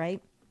 times,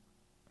 right?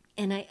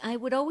 And I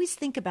would always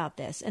think about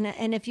this.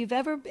 And if you've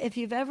ever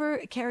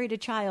carried a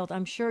child,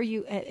 I'm sure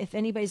if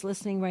anybody's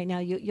listening right now,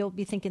 you'll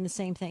be thinking the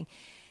same thing.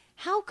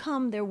 How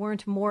come there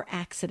weren't more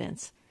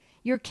accidents?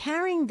 You're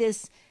carrying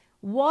this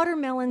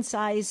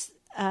watermelon-sized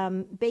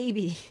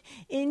baby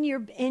in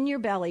your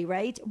belly,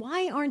 right?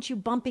 Why aren't you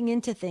bumping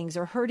into things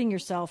or hurting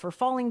yourself or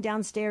falling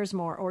downstairs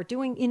more or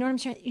doing, what I'm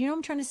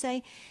trying to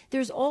say?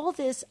 There's all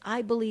this,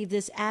 I believe,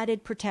 this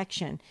added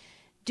protection.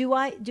 Do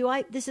I,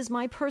 this is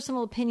my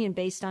personal opinion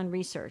based on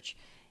research,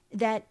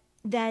 that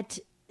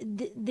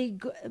the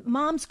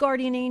mom's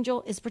guardian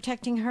angel is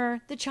protecting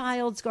her, the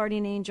child's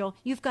guardian angel.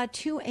 You've got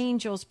 2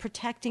 angels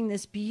protecting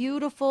this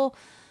beautiful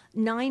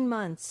 9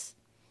 months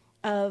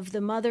of the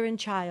mother and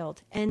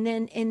child. And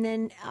then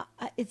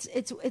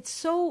it's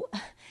so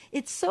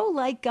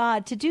like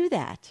God to do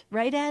that,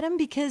 right, Adam?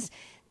 Because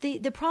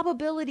the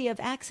probability of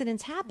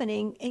accidents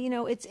happening,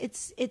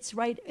 it's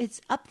right, it's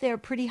up there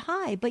pretty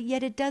high, but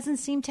yet it doesn't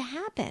seem to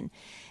happen,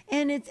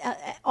 and it's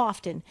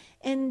often.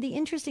 And the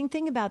interesting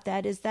thing about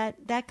that is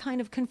that kind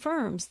of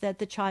confirms that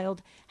the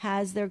child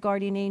has their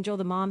guardian angel,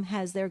 the mom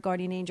has their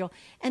guardian angel,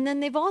 and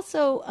then they've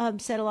also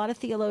said, a lot of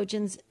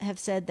theologians have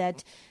said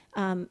that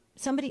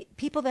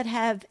people that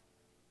have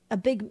a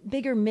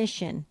bigger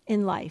mission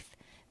in life,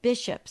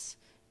 bishops,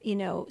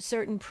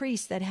 certain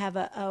priests that have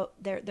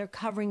they're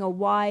covering a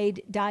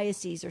wide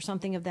diocese or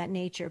something of that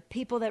nature.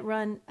 People that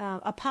run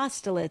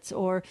apostolates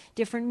or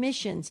different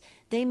missions,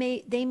 they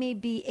may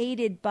be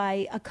aided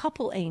by a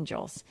couple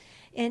angels.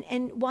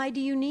 And why do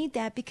you need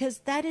that? Because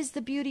that is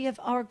the beauty of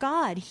our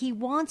God. He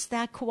wants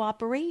that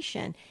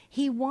cooperation.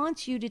 He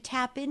wants you to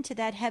tap into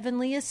that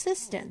heavenly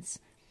assistance.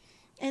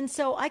 And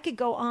so I could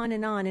go on.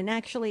 And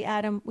actually,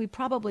 Adam, we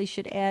probably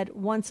should add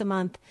once a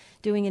month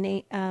doing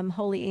an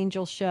Holy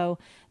Angel show,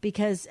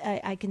 because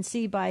I can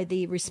see by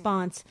the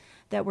response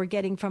that we're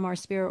getting from our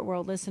Spirit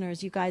World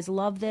listeners, you guys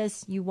love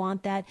this. You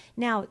want that.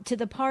 Now, to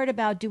the part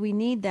about do we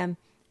need them,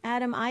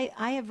 Adam, I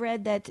have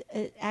read that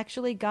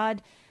actually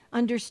God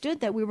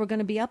understood that we were going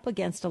to be up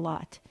against a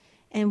lot.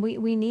 And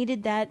we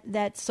needed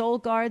that soul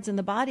guards and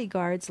the body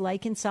guards,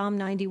 like in Psalm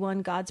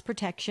 91, God's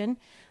protection.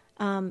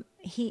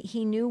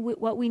 He knew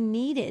what we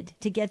needed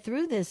to get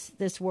through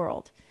this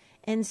world.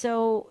 And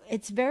so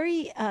it's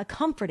very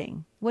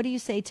comforting. What do you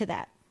say to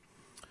that?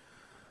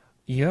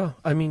 Yeah,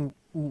 I mean,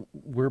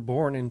 we're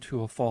born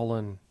into a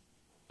fallen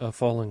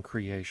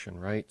creation,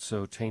 right?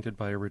 So tainted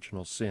by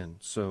original sin.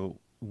 So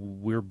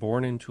we're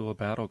born into a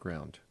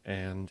battleground,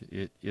 and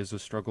it is a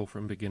struggle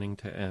from beginning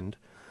to end.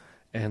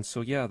 And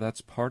so, yeah,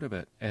 that's part of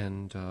it.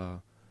 And,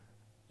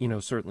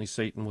 certainly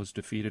Satan was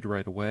defeated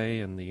right away,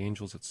 and the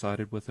angels that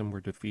sided with him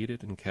were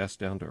defeated and cast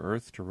down to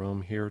earth to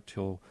roam here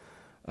till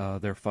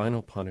their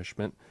final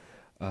punishment.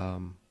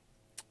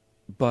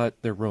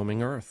 But they're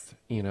roaming earth,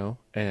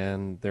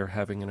 and they're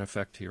having an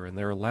effect here, and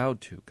they're allowed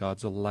to.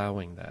 God's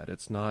allowing that.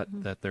 It's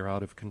not that they're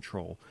out of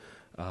control.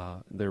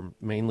 They're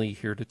mainly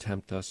here to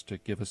tempt us, to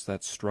give us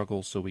that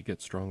struggle so we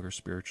get stronger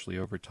spiritually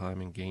over time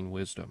and gain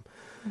wisdom.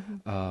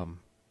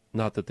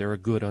 Not that they're a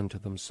good unto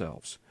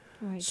themselves.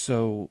 Right.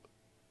 So,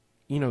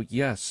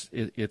 yes,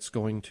 it's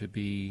going to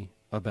be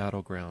a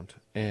battleground,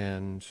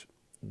 and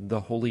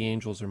the holy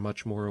angels are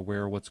much more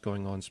aware of what's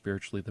going on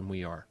spiritually than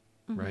we are,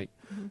 right?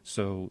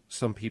 So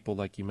some people,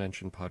 like you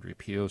mentioned, Padre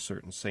Pio,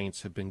 certain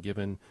saints have been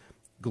given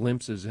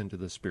glimpses into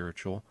the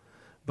spiritual,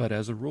 but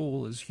as a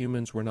rule, as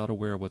humans, we're not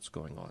aware of what's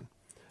going on.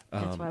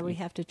 That's why we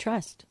have to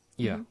trust.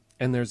 Yeah.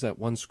 And there's that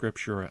one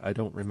scripture, I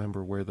don't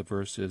remember where the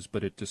verse is,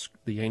 but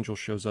the angel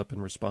shows up in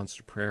response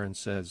to prayer and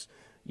says,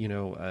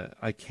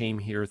 I came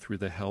here through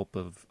the help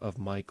of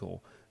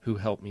Michael, who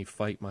helped me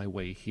fight my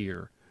way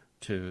here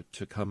to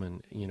come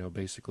and,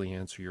 basically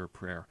answer your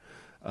prayer,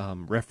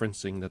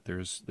 referencing that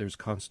there's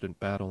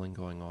constant battling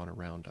going on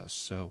around us.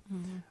 So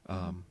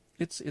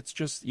it's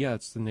just,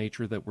 it's the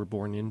nature that we're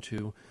born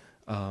into,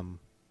 and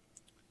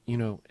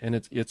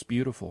it's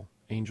beautiful.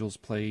 Angels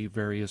play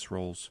various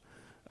roles.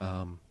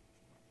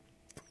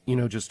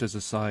 Just as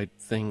a side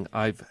thing,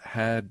 I've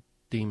had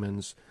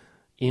demons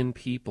in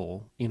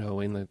people,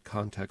 in the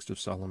context of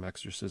solemn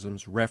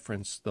exorcisms,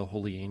 reference the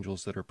holy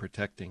angels that are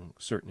protecting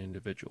certain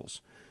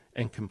individuals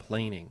and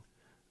complaining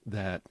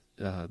that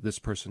this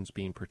person's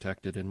being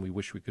protected and we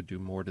wish we could do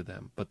more to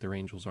them, but their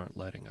angels aren't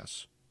letting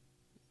us.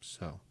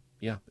 So,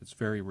 yeah, it's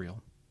very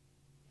real.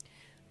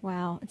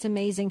 Wow, it's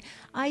amazing.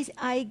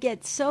 I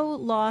get so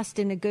lost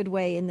in a good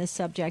way in this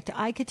subject.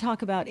 I could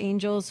talk about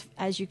angels,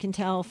 as you can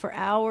tell, for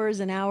hours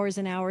and hours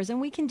and hours,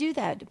 and we can do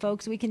that,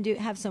 folks. We can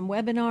have some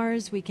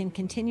webinars. We can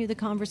continue the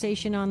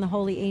conversation on the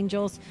holy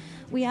angels.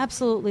 We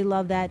absolutely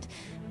love that.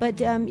 But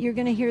you're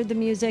going to hear the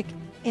music,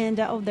 and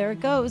there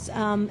it goes.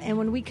 And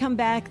when we come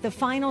back, the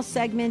final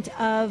segment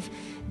of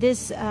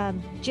this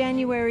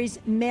January's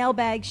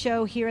mailbag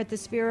show here at the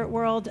Spirit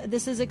World.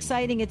 This is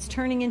exciting. It's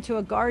turning into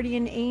a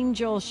guardian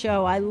angel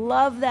show. I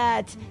love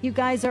that. You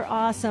guys are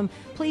awesome.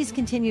 Please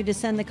continue to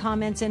send the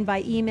comments in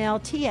by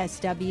email,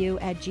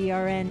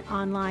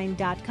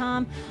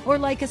 tsw@grnonline.com, or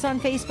like us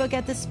on Facebook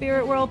at the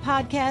Spirit World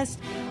Podcast,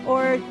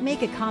 or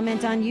make a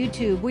comment on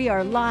YouTube. We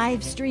are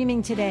live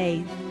streaming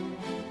today.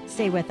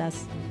 Stay with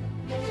us.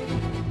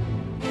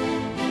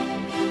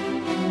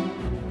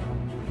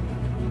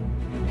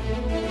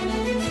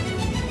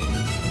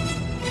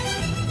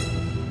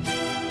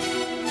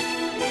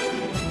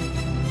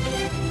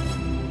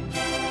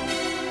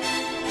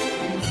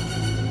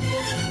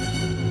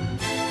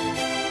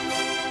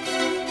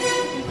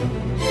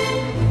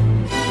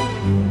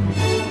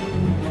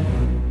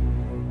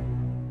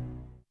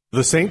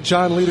 The St.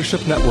 John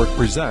Leadership Network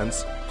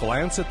presents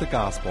Glance at the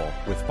Gospel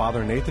with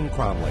Father Nathan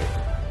Cromley.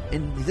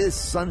 In this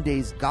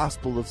Sunday's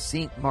Gospel of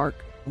St. Mark,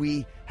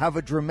 we have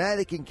a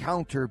dramatic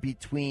encounter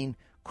between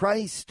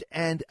Christ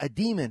and a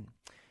demon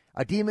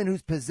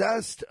who's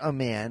possessed a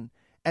man,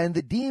 and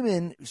the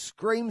demon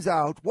screams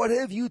out, "What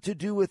have you to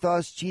do with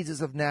us,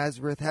 Jesus of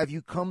Nazareth? Have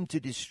you come to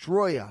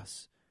destroy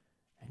us?"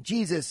 And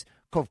Jesus,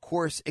 of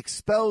course,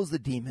 expels the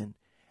demon,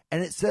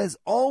 and it says,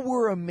 all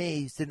were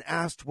amazed and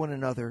asked one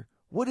another,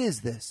 "What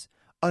is this?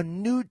 A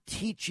new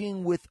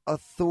teaching with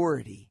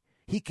authority.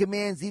 He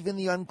commands even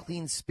the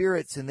unclean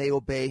spirits, and they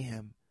obey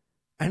him."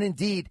 And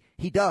indeed,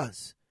 he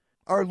does.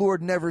 Our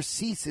Lord never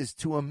ceases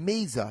to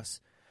amaze us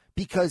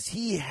because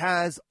he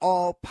has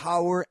all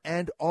power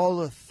and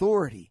all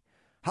authority.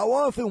 How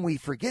often we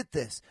forget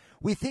this.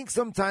 We think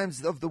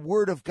sometimes of the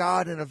Word of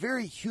God in a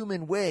very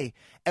human way,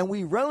 and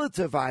we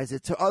relativize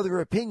it to other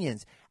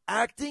opinions,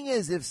 acting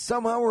as if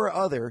somehow or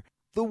other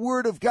the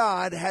Word of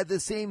God had the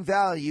same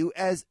value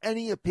as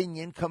any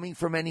opinion coming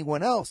from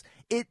anyone else.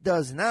 It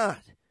does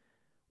not.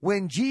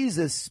 When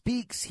Jesus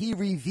speaks, he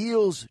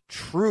reveals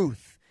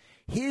truth.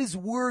 His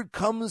word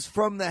comes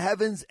from the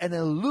heavens and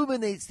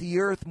illuminates the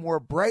earth more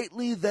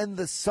brightly than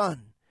the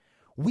sun.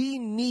 We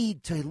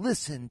need to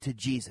listen to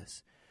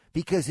Jesus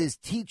because his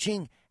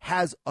teaching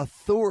has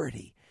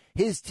authority.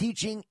 His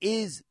teaching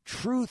is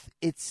truth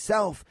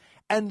itself,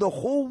 and the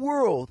whole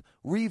world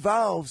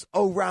revolves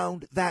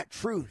around that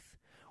truth.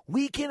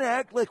 We can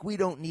act like we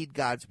don't need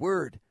God's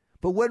word,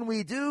 but when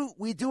we do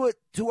it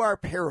to our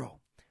peril.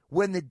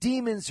 When the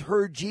demons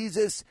heard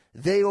Jesus,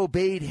 they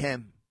obeyed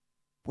him.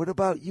 What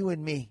about you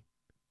and me?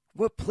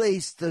 What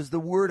place does the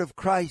word of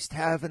Christ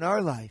have in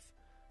our life?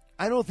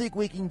 I don't think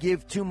we can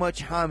give too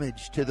much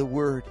homage to the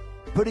word,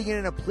 putting it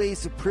in a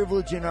place of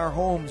privilege in our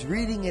homes,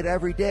 reading it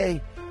every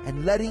day,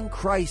 and letting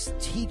Christ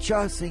teach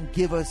us and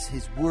give us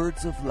his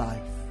words of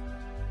life.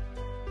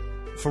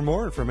 For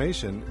more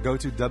information, go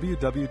to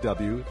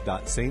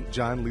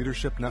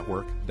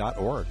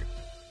www.stjohnleadershipnetwork.org.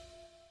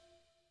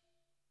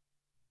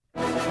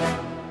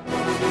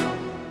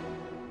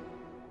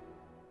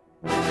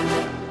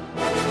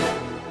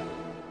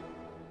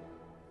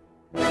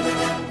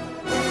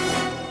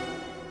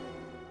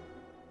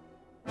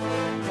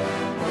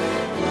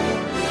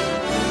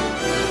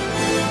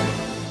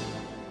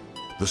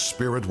 The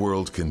Spirit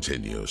World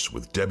continues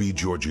with Debbie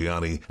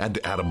Georgianni and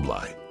Adam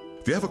Bly.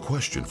 If you have a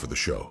question for the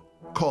show,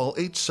 call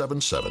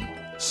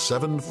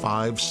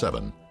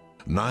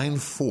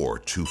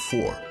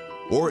 877-757-9424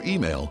 or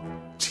email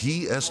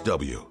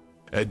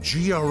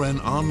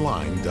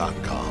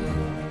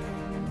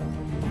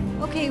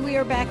tsw@grnonline.com. Okay, we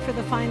are back for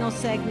the final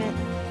segment.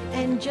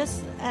 And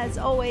just as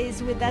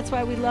always, that's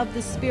why we love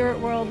the Spirit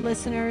World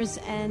listeners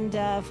and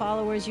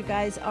followers. You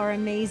guys are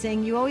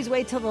amazing. You always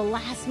wait till the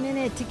last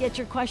minute to get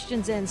your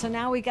questions in. So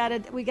now we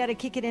gotta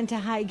kick it into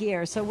high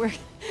gear. So we're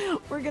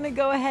gonna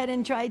go ahead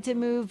and try to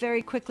move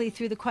very quickly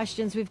through the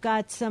questions. We've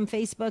got some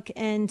Facebook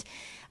and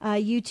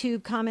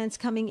YouTube comments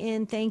coming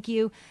in. Thank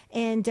you.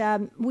 And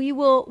we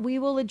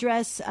will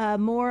address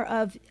more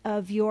of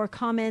your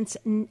comments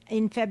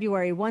in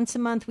February. Once a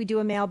month, we do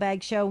a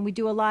mailbag show, and we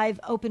do a live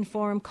open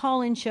forum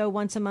call-in show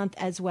once a month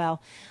as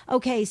well.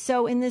 Okay,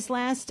 so in this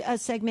last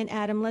segment,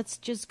 Adam, let's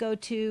just go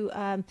to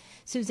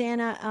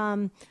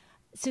Susanna.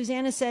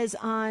 Susanna says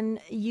on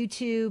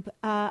YouTube,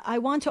 I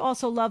want to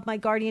also love my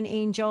guardian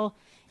angel,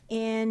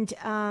 and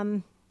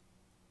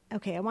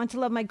okay, I want to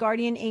love my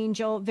guardian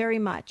angel very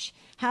much.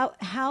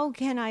 How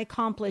can I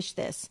accomplish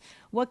this?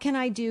 What can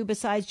I do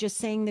besides just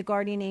saying the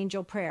guardian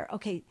angel prayer?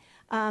 Okay,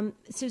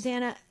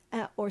 Susanna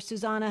or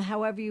Susanna,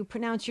 however you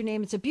pronounce your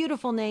name, it's a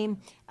beautiful name.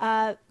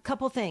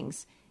 Couple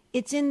things.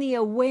 It's in the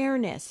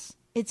awareness.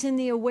 It's in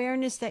the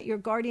awareness that your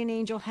guardian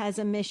angel has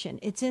a mission.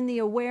 It's in the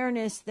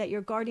awareness that your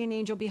guardian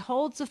angel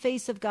beholds the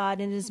face of God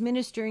and is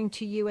ministering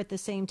to you at the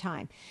same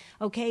time.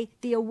 Okay?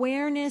 The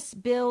awareness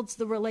builds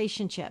the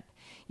relationship.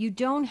 You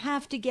don't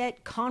have to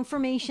get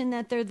confirmation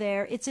that they're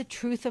there. It's a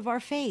truth of our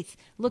faith.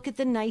 Look at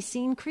the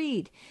Nicene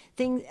Creed.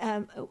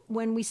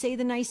 When we say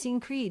the Nicene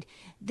Creed,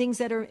 things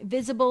that are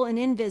visible and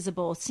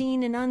invisible,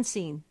 seen and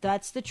unseen,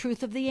 that's the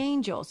truth of the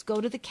angels.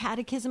 Go to the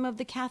Catechism of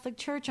the Catholic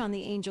Church on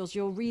the angels.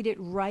 You'll read it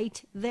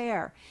right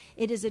there.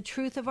 It is a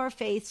truth of our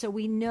faith, so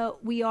we know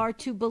we are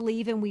to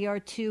believe and we are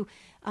to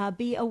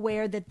be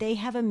aware that they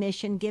have a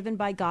mission given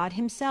by God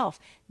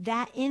himself.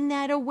 That in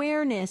that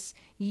awareness,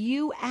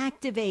 you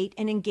activate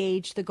and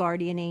engage the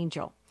guardian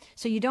angel.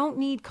 So you don't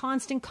need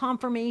constant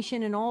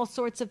confirmation and all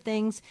sorts of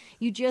things.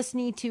 You just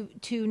need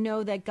to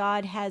know that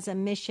God has a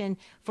mission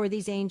for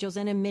these angels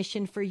and a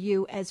mission for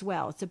you as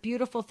well. It's a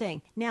beautiful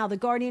thing. Now, the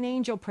guardian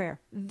angel prayer,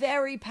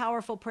 very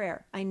powerful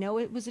prayer. I know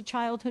it was a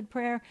childhood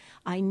prayer.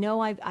 I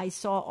know I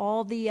saw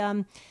all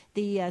the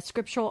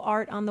scriptural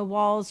art on the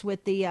walls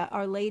with the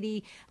Our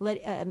Lady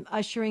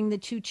ushering the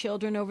two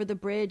children over the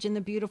bridge and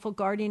the beautiful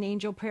guardian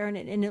angel prayer,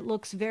 and it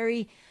looks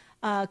very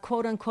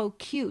quote unquote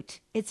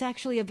cute. It's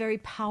actually a very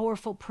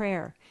powerful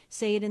prayer.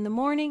 Say it in the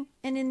morning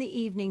and in the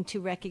evening to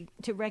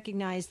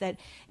recognize that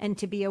and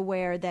to be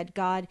aware that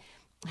God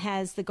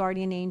has the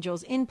guardian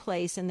angels in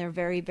place and they're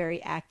very,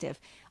 very active.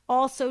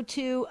 Also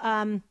to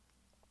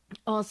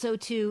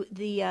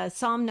the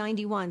Psalm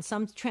 91.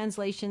 Some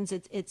translations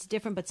it's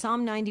different, but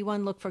Psalm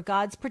 91, look for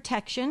God's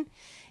protection.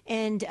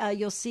 And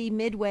you'll see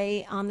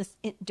midway on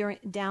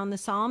down the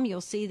psalm, you'll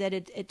see that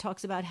it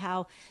talks about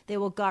how they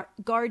will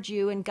guard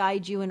you and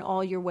guide you in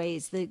all your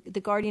ways. The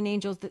guardian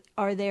angels that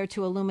are there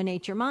to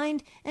illuminate your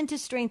mind and to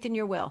strengthen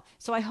your will.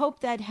 So I hope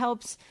that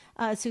helps,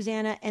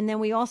 Susanna. And then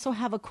we also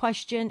have a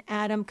question,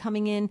 Adam,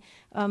 coming in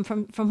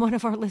from one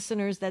of our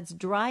listeners that's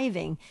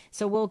driving.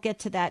 So we'll get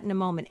to that in a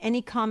moment.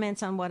 Any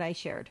comments on what I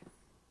shared?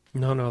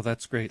 No,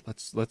 that's great.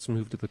 Let's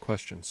move to the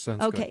questions.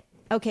 Sounds good. Okay.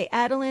 Okay,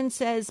 Adeline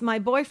says, my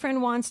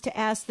boyfriend wants to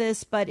ask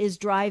this, but is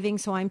driving,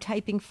 so I'm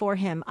typing for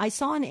him. I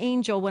saw an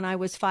angel when I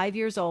was 5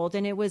 years old,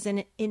 and it was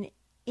in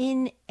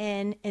in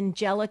an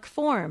angelic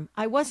form.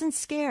 I wasn't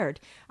scared.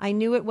 I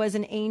knew it was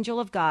an angel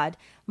of God.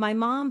 My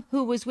mom,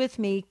 who was with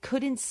me,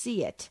 couldn't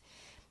see it.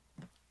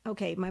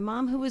 Okay, my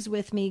mom, who was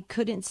with me,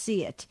 couldn't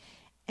see it.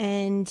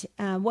 And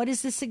what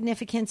is the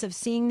significance of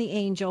seeing the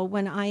angel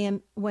when I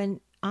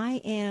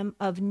am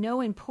of no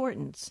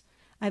importance?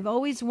 I've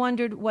always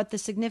wondered what the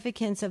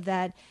significance of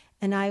that,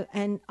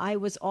 and I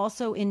was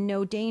also in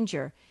no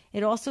danger.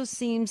 It also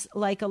seems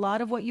like a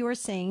lot of what you are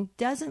saying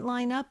doesn't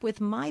line up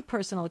with my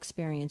personal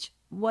experience.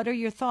 What are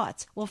your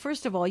thoughts? Well,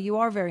 first of all, you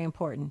are very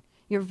important.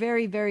 You're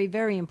very, very,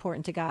 very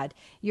important to God.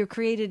 You're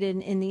created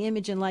in the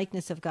image and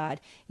likeness of God.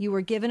 You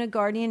were given a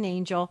guardian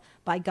angel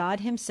by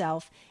God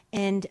himself.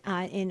 And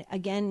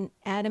again,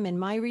 Adam, in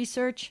my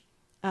research,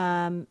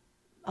 a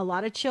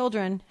lot of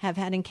children have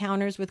had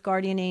encounters with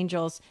guardian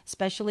angels,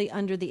 especially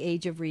under the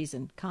age of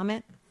reason.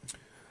 Comment?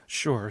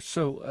 Sure.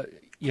 So,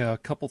 a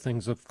couple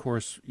things, of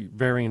course,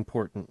 very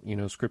important.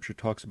 Scripture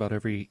talks about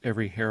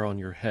every hair on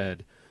your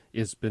head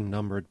has been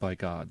numbered by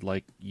God.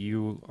 Like,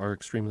 you are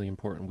extremely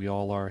important. We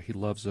all are. He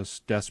loves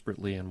us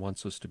desperately and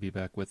wants us to be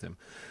back with him.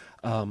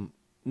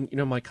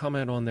 My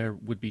comment on there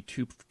would be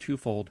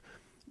twofold.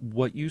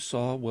 What you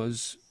saw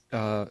was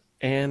an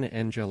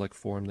angelic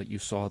form that you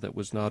saw that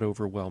was not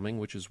overwhelming,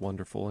 which is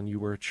wonderful, and you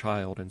were a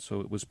child, and so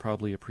it was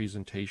probably a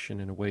presentation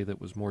in a way that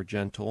was more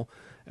gentle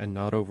and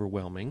not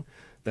overwhelming.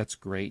 That's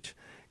great.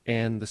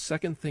 And the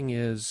second thing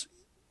is,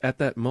 at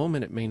that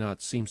moment, it may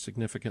not seem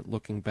significant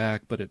looking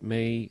back, but it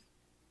may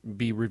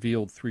be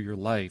revealed through your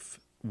life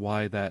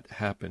why that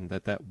happened,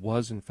 that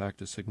was in fact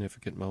a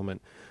significant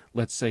moment.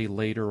 Let's say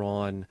later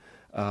on,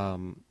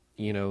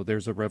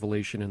 there's a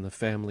revelation in the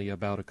family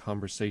about a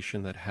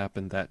conversation that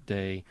happened that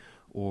day,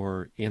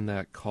 or in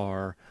that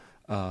car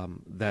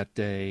that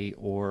day,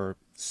 or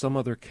some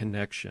other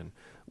connection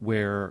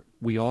where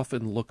we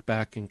often look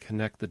back and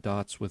connect the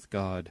dots with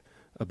God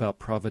about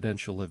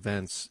providential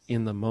events.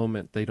 In the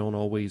moment, they don't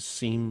always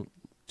seem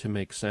to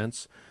make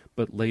sense,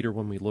 but later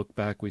when we look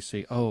back, we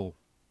say, oh,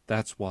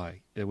 that's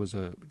why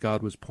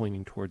God was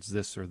pointing towards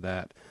this or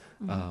that.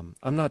 Mm-hmm.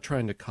 I'm not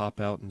trying to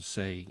cop out and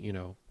say,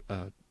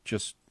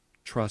 just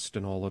trust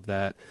and all of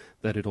that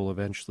it'll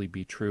eventually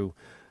be true.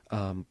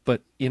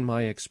 But in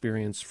my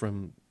experience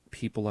from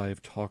people I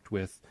have talked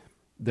with,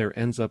 there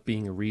ends up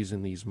being a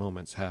reason these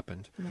moments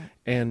happened. Right.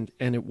 And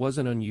it was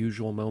an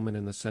unusual moment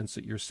in the sense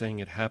that you're saying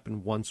it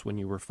happened once when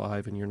you were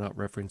 5 and you're not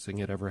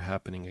referencing it ever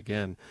happening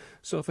again.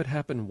 So if it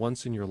happened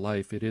once in your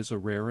life, it is a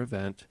rare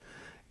event.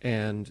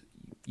 And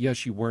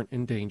yes, you weren't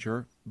in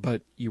danger,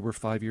 but you were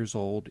 5 years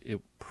old. It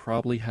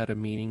probably had a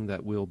meaning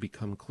that will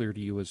become clear to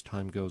you as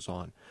time goes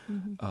on.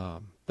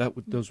 Mm-hmm.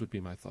 Those would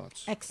be my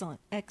thoughts. Excellent.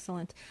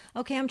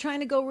 Okay, I'm trying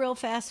to go real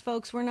fast,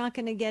 folks. We're not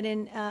going to get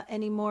in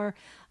any more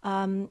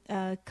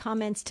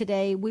comments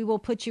today. We will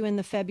put you in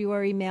the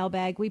February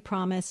mailbag, we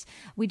promise.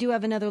 We do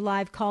have another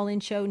live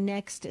call-in show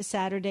next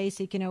Saturday,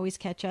 so you can always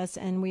catch us,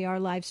 and we are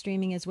live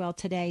streaming as well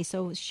today.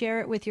 So share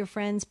it with your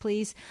friends,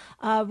 please.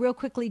 Real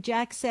quickly,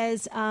 Jack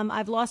says,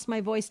 I've lost my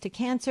voice to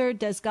cancer.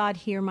 Does God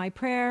hear my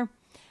prayer,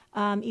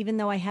 even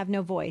though I have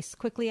no voice?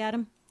 Quickly,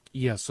 Adam?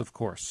 Yes, of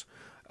course.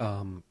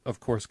 Of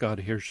course, God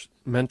hears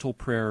mental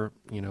prayer,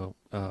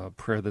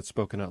 prayer that's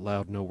spoken out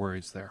loud. No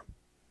worries there.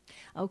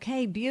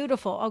 Okay,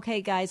 beautiful.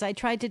 Okay, guys, I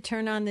tried to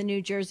turn on the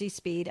New Jersey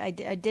speed. I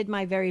did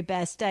my very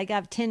best. I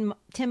got Tim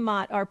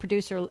Mott, our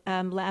producer,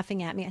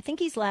 laughing at me. I think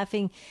he's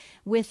laughing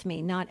with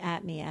me, not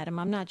at me, Adam.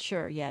 I'm not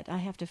sure yet. I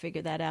have to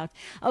figure that out.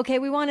 Okay,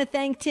 we want to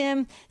thank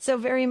Tim so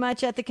very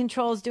much at the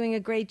controls, doing a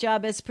great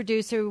job as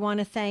producer. We want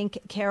to thank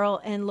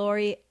Carol and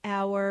Lori,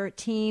 our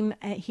team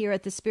here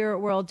at the Spirit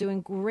World, doing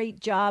a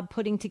great job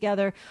putting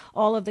together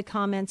all of the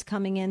comments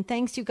coming in.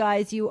 Thanks, you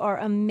guys. You are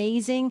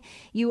amazing.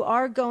 You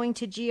are going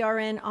to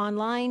GRN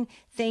online.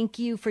 Thank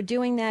you for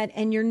doing that.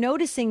 And you're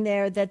noticing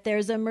there that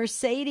there's a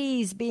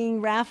Mercedes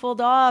being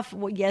raffled off.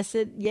 Well,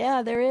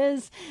 there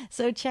is.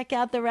 So check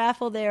out the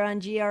raffle there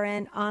on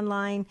GRN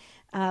online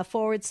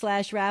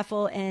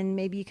 /raffle, and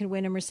maybe you can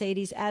win a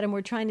Mercedes. Adam,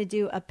 we're trying to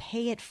do a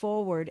pay it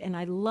forward, and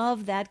I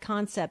love that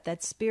concept,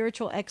 that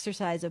spiritual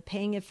exercise of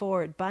paying it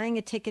forward, buying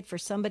a ticket for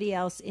somebody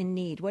else in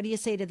need. What do you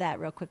say to that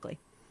real quickly?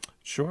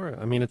 Sure.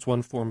 I mean, it's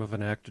one form of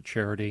an act of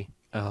charity,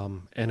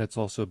 and it's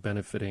also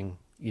benefiting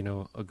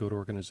a good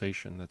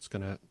organization that's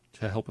going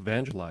to help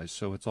evangelize.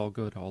 So it's all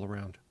good all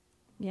around.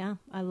 Yeah,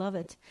 I love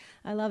it.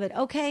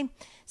 Okay,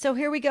 so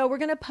here we go. We're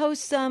going to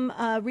post some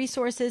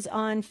resources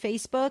on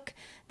Facebook.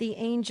 The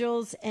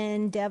Angels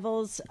and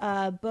Devils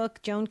book,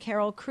 Joan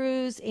Carroll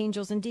Cruz,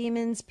 Angels and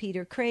Demons,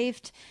 Peter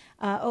Kraft,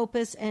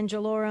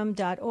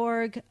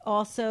 opusangelorum.org.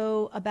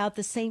 Also about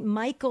the St.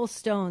 Michael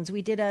stones.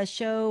 We did a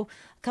show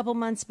a couple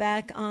months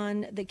back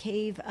on the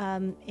cave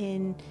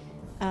in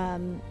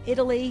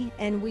Italy,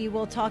 and we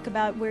will talk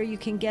about where you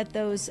can get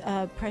those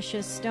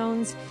precious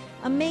stones.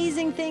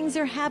 Amazing things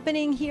are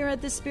happening here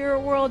at the Spirit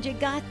World. You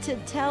got to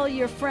tell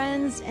your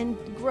friends and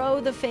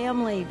grow the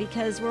family,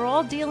 because we're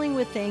all dealing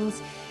with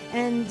things,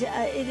 and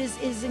it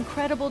is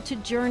incredible to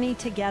journey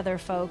together,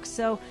 folks.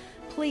 So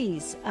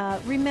please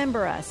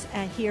remember us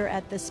here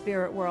at the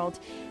Spirit World.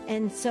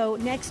 And so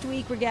next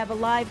week we're going to have a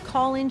live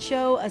call-in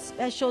show, a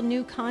special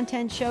new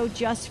content show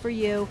just for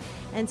you.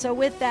 And so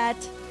with that,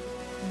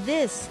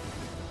 this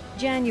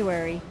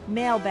January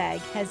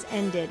mailbag has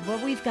ended.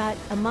 Well, we've got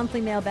a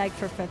monthly mailbag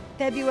for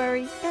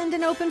February and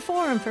an open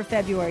forum for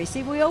February.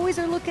 See, we always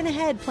are looking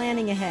ahead,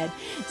 planning ahead.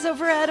 So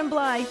for Adam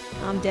Bly,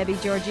 I'm Debbie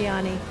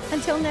Georgiani.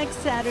 Until next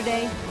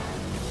Saturday,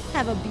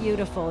 have a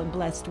beautiful and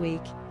blessed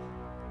week.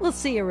 We'll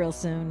see you real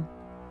soon.